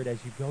God's word,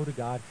 as you go to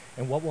God.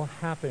 And what will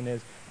happen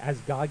is, as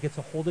God gets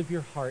a hold of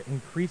your heart,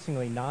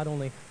 increasingly, not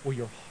only will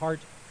your heart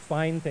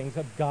find things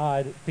of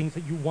God, things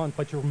that you want,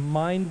 but your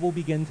mind will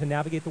begin to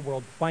navigate the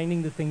world,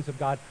 finding the things of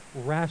God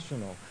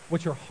rational.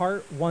 What your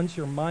heart wants,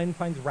 your mind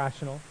finds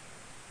rational.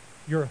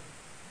 Your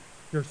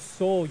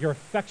soul, your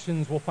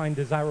affections will find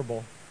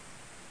desirable,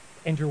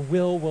 and your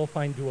will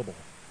find doable.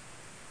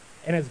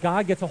 And as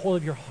God gets a hold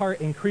of your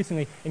heart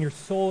increasingly and your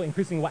soul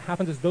increasingly, what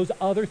happens is those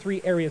other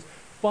three areas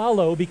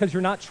follow, because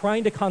you're not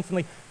trying to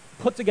constantly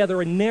put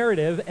together a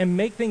narrative and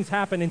make things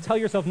happen and tell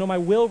yourself, no, my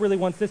will really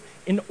wants this,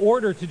 in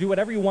order to do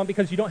whatever you want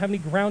because you don't have any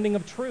grounding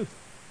of truth.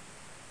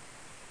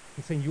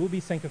 He's saying you will be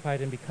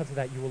sanctified, and because of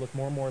that, you will look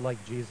more and more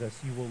like Jesus.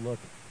 You will look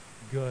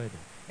good.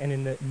 And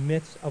in the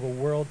midst of a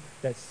world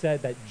that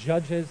said, that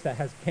judges, that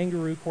has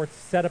kangaroo courts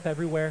set up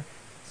everywhere,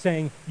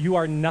 saying you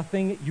are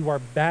nothing, you are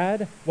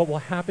bad, what will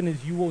happen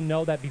is you will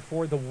know that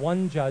before the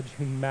one judge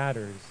who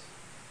matters,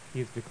 he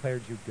has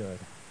declared you good.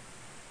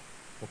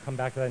 We'll come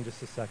back to that in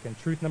just a second.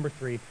 Truth number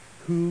 3,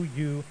 who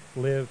you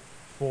live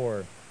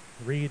for.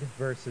 Read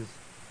verse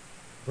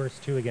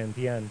 2 again,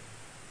 the end.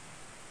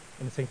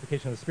 In the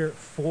sanctification of the Spirit,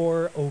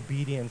 for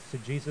obedience to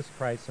Jesus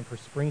Christ and for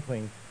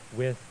sprinkling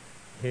with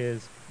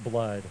his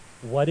blood.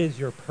 What is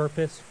your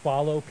purpose?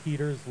 Follow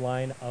Peter's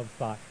line of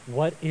thought.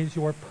 What is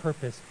your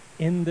purpose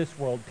in this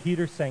world?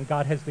 Peter's saying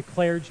God has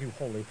declared you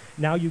holy.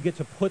 Now you get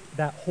to put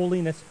that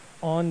holiness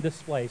on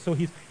display. So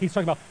he's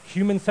talking about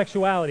human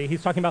sexuality.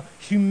 He's talking about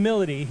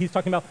humility. He's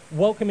talking about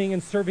welcoming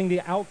and serving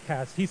the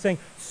outcast. He's saying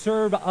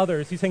serve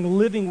others. He's saying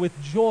living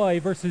with joy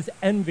versus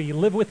envy.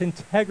 Live with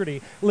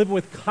integrity. Live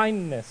with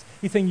kindness.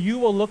 He's saying you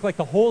will look like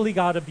the holy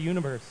God of the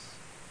universe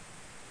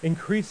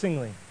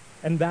increasingly.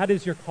 And that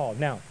is your call.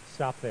 Now,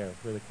 stop there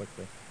really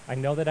quickly. I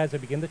know that as I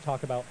begin to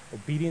talk about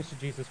obedience to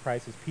Jesus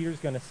Christ, as Peter's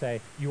going to say,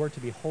 you are to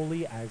be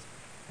holy as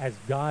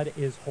God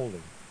is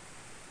holy.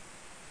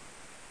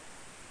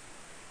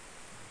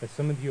 But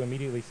some of you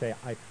immediately say,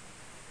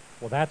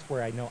 well, that's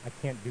where I know I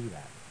can't do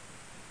that.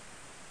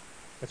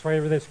 That's why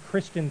this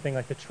Christian thing,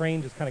 like the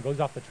train just kind of goes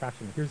off the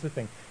traction. Here's the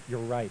thing. You're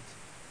right.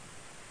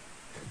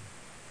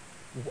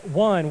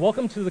 One,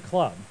 welcome to the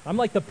club. I'm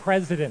like the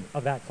president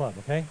of that club,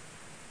 okay?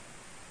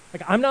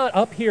 Like, I'm not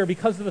up here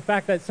because of the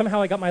fact that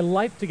somehow I got my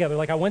life together.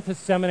 Like, I went to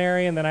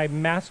seminary and then I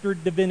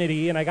mastered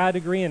divinity and I got a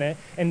degree in it,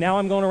 and now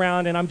I'm going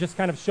around and I'm just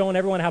kind of showing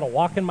everyone how to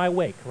walk in my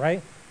wake,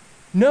 right?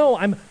 No,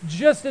 I'm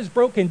just as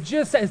broken,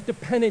 just as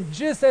dependent,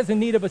 just as in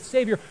need of a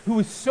Savior who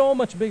is so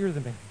much bigger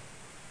than me.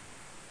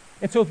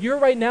 And so if you're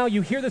right now,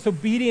 you hear this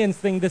obedience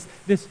thing,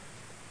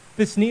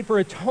 this need for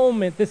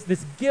atonement,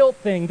 this guilt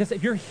thing,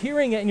 if you're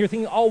hearing it and you're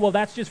thinking, oh, well,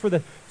 that's just for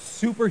the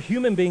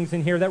superhuman beings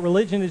in here, that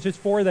religion is just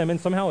for them, and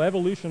somehow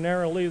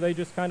evolutionarily they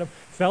just kind of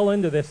fell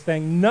into this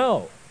thing.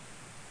 No.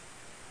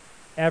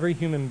 Every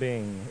human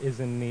being is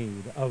in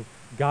need of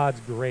God's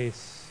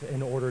grace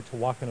in order to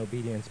walk in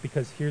obedience,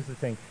 because here's the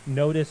thing.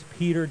 Notice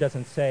Peter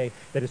doesn't say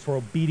that it's for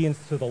obedience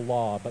to the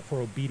law, but for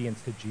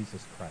obedience to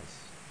Jesus Christ.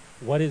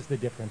 What is the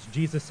difference?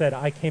 Jesus said,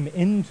 I came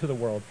into the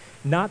world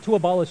not to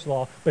abolish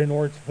law, but in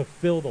order to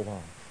fulfill the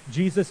law.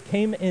 Jesus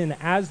came in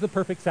as the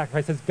perfect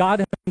sacrifice, as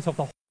God himself,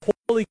 the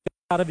holy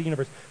God of the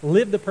universe,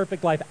 lived the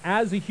perfect life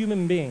as a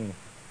human being,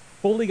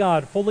 fully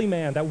God, fully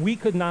man, that we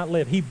could not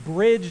live. He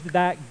bridged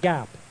that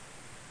gap.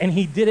 And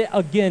he did it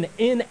again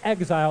in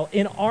exile,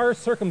 in our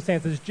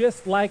circumstances,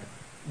 just like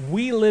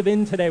we live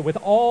in today, with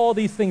all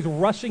these things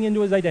rushing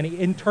into his identity,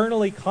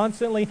 internally,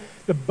 constantly,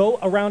 the boat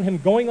around him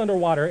going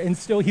underwater, and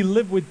still he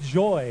lived with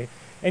joy.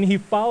 And he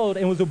followed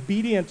and was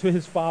obedient to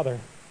his Father.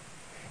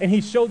 And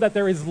he showed that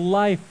there is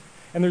life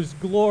and there's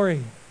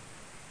glory.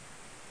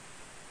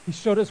 He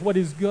showed us what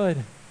is good.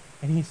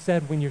 And he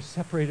said, when you're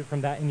separated from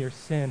that in your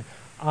sin,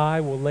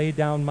 I will lay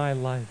down my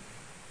life.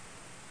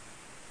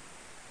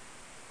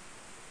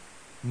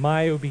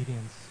 My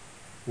obedience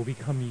will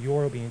become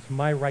your obedience.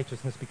 My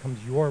righteousness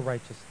becomes your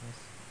righteousness.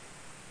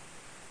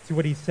 See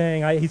what he's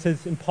saying? He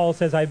says, and Paul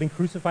says, I have been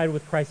crucified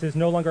with Christ. It is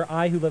no longer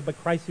I who live,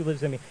 but Christ who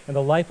lives in me. And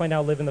the life I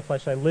now live in the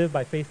flesh, I live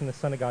by faith in the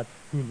Son of God,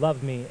 who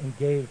loved me and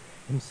gave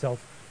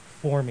himself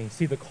for me.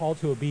 See, the call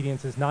to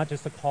obedience is not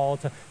just a call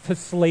to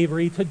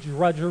slavery, to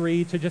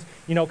drudgery, to just,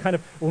 kind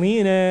of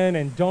lean in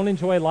and don't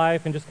enjoy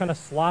life and just kind of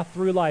sloth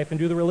through life and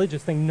do the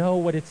religious thing. No,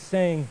 what it's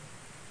saying,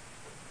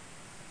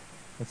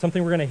 and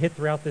something we're going to hit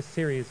throughout this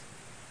series,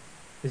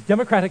 is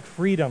democratic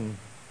freedom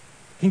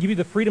can give you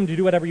the freedom to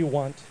do whatever you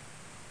want.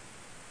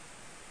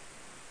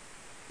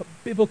 But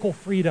biblical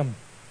freedom,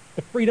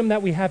 the freedom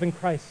that we have in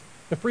Christ,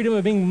 the freedom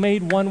of being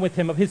made one with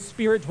him, of his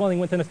Spirit dwelling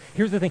within us,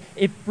 here's the thing,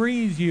 it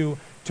frees you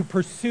to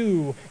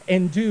pursue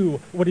and do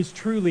what is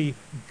truly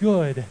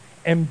good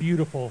and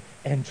beautiful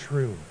and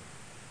true.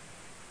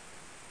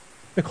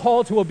 The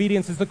call to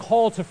obedience is the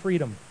call to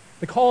freedom.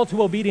 The call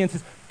to obedience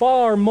is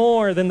far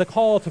more than the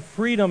call to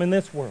freedom in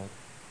this world.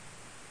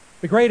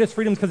 The greatest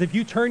freedom is because if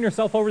you turn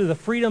yourself over to the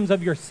freedoms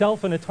of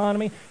yourself and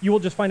autonomy, you will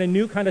just find a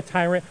new kind of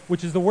tyrant,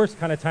 which is the worst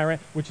kind of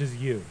tyrant, which is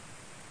you.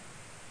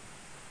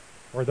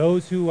 Or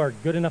those who are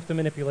good enough to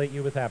manipulate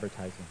you with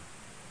advertising.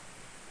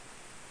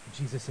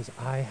 Jesus says,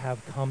 I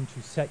have come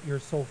to set your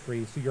soul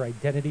free so your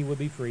identity would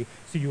be free,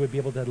 so you would be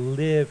able to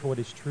live for what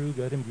is true,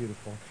 good, and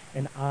beautiful.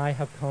 And I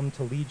have come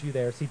to lead you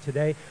there. See,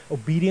 today,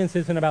 obedience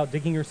isn't about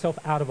digging yourself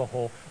out of a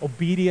hole.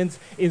 Obedience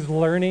is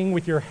learning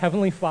with your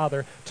Heavenly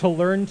Father to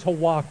learn to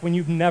walk when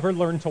you've never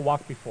learned to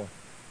walk before.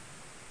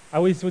 I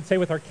always would say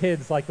with our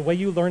kids, like the way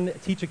you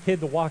teach a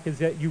kid to walk is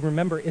that you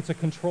remember it's a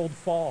controlled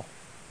fall.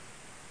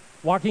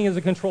 Walking is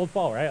a controlled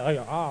fall, right?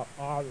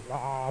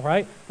 Like,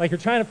 right? Like you're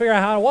trying to figure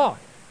out how to walk.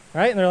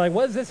 Right? And they're like,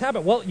 what does this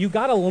happen? Well, you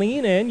got to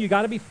lean in, you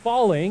got to be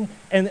falling,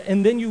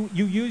 and then you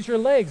use your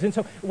legs. And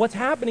so what's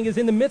happening is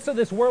in the midst of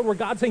this world where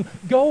God's saying,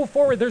 go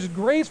forward, there's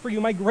grace for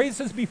you. My grace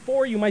is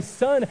before you. My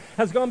Son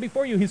has gone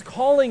before you. He's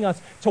calling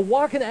us to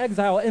walk in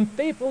exile and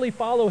faithfully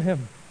follow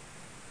him.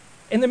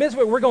 In the midst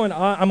of it, we're going,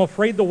 I'm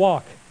afraid to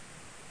walk.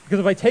 Because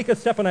if I take a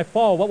step and I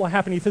fall, what will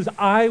happen? He says,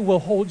 I will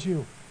hold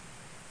you.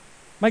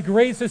 My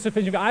grace is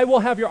sufficient. I will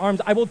have your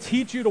arms. I will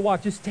teach you to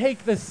walk. Just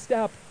take this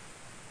step.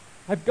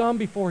 I've gone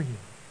before you.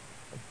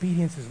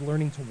 Obedience is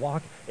learning to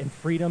walk in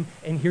freedom.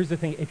 And here's the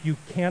thing, if you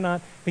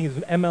cannot, I think it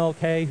was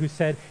MLK who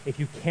said,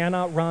 if you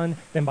cannot run,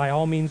 then by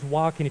all means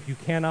walk. And if you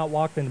cannot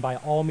walk, then by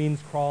all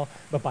means crawl.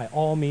 But by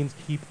all means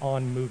keep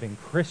on moving.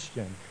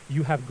 Christian,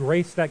 you have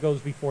grace that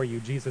goes before you,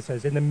 Jesus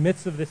says. In the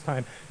midst of this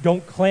time,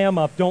 don't clam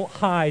up, don't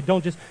hide,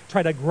 don't just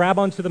try to grab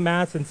onto the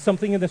mats and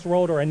something in this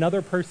world or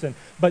another person.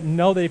 But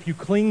know that if you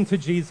cling to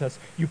Jesus,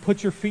 you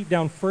put your feet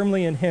down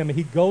firmly in him,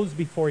 he goes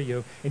before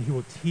you and he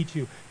will teach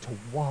you to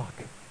walk.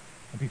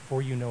 And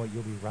before you know it,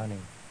 you'll be running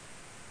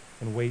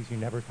in ways you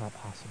never thought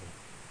possible.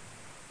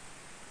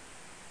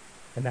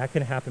 And that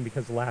can happen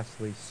because,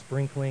 lastly,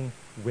 sprinkling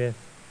with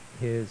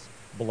his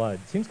blood.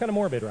 Seems kind of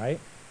morbid, right?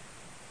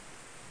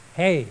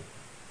 Hey,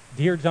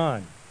 dear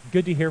John,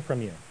 good to hear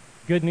from you.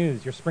 Good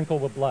news, you're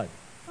sprinkled with blood.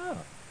 Oh,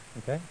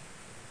 okay.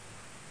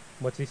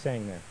 What's he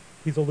saying there?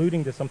 He's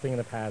alluding to something in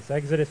the past.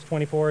 Exodus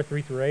 24,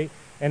 3-8.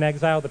 In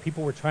exile, the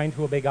people were trying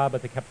to obey God,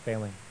 but they kept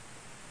failing.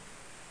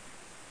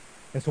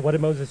 And so what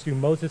did Moses do?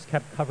 Moses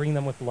kept covering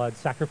them with blood,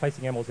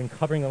 sacrificing animals and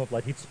covering them with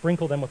blood. He'd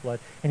sprinkle them with blood.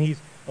 And he's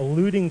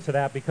alluding to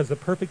that because the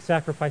perfect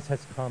sacrifice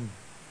has come.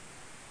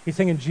 He's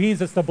saying in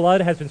Jesus, the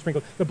blood has been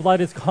sprinkled. The blood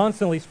is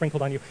constantly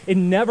sprinkled on you. It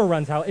never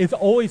runs out. It's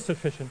always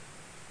sufficient.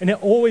 And it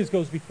always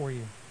goes before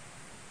you.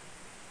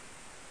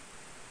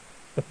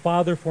 The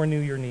Father foreknew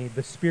your need.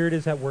 The Spirit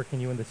is at work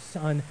in you, and the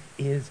Son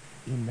is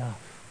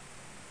enough.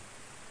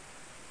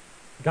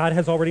 God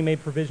has already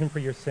made provision for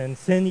your sin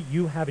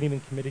you haven't even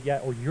committed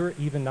yet, or you're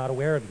even not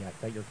aware of yet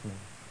that you're committing.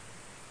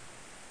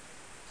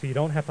 So you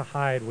don't have to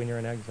hide when you're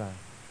in exile.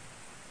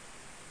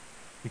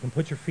 You can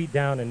put your feet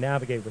down and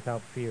navigate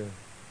without fear.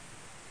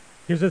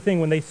 Here's the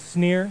thing, when they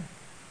sneer,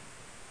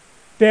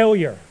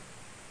 failure,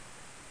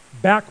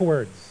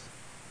 backwards,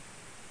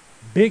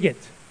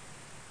 bigot,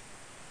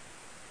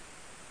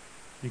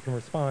 you can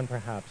respond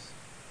perhaps.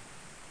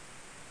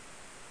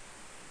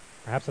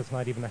 Perhaps that's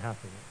not even the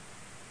half of it.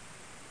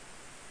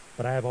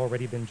 But I have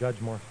already been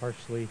judged more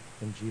harshly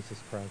than Jesus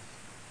Christ.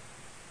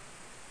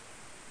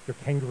 Your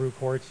kangaroo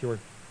courts,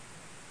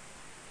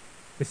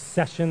 this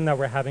session that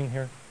we're having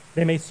here,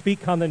 they may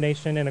speak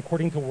condemnation, and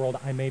according to the world,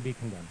 I may be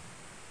condemned.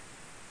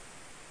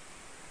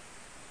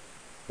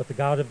 But the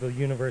God of the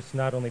universe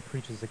not only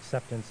preaches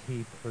acceptance,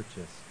 he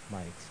purchased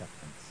my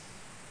acceptance.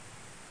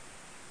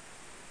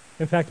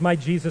 In fact, my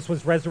Jesus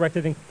was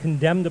resurrected and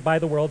condemned by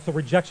the world, so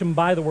rejection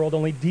by the world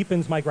only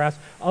deepens my grasp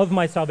of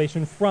my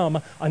salvation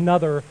from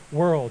another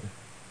world.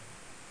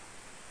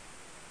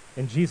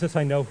 In Jesus,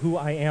 I know who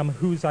I am,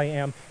 whose I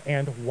am,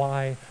 and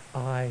why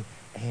I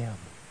am.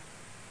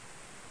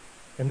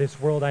 In this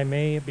world, I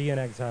may be in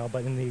exile,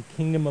 but in the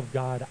kingdom of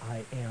God,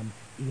 I am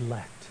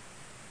elect.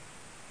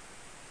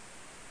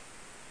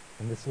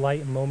 And this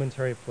light and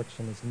momentary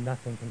affliction is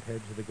nothing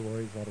compared to the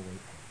glories that await me.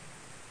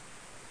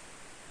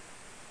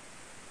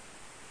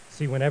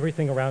 See, when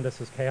everything around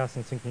us is chaos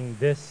and sinking,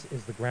 this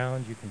is the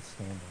ground you can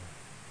stand on.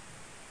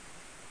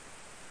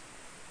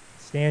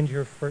 Stand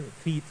your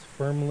feet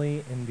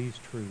firmly in these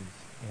truths,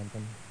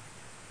 Anthem.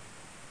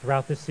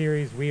 Throughout this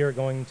series, we are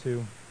going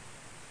to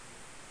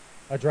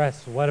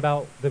address what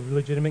about the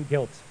legitimate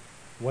guilt?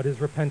 What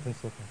does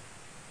repentance look like?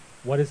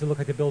 What does it look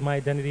like to build my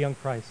identity on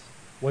Christ?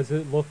 What does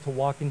it look to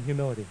walk in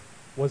humility?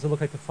 What does it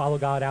look like to follow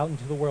God out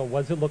into the world?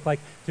 What does it look like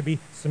to be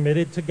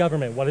submitted to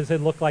government? What does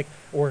it look like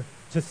or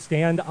to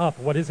stand up?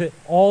 What is it?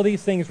 All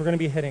these things we're going to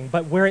be hitting.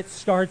 But where it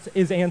starts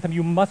is, Anthem,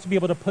 you must be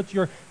able to put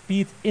your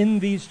feet in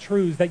these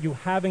truths that you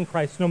have in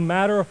Christ, no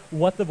matter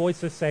what the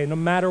voices say, no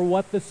matter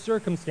what the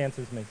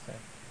circumstances may say.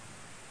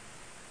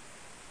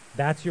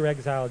 That's your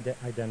exile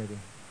identity.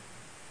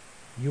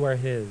 You are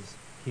his.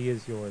 He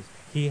is yours.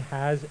 He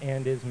has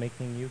and is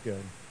making you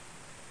good.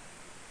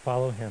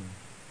 Follow him,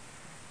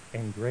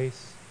 and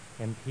grace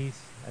and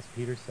peace, as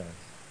Peter says,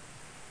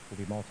 will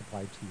be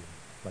multiplied to you.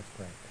 Let's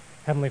pray.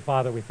 Heavenly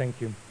Father, we thank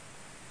you,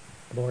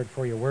 Lord,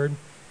 for your word.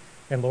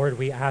 And Lord,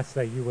 we ask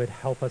that you would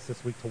help us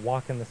this week to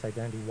walk in this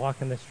identity,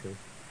 walk in this truth.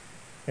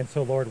 And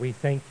so, Lord, we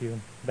thank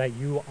you that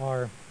you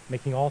are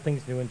making all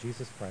things new in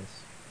Jesus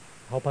Christ.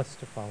 Help us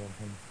to follow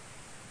him.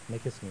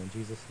 Make us new in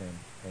Jesus' name.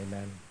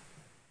 Amen.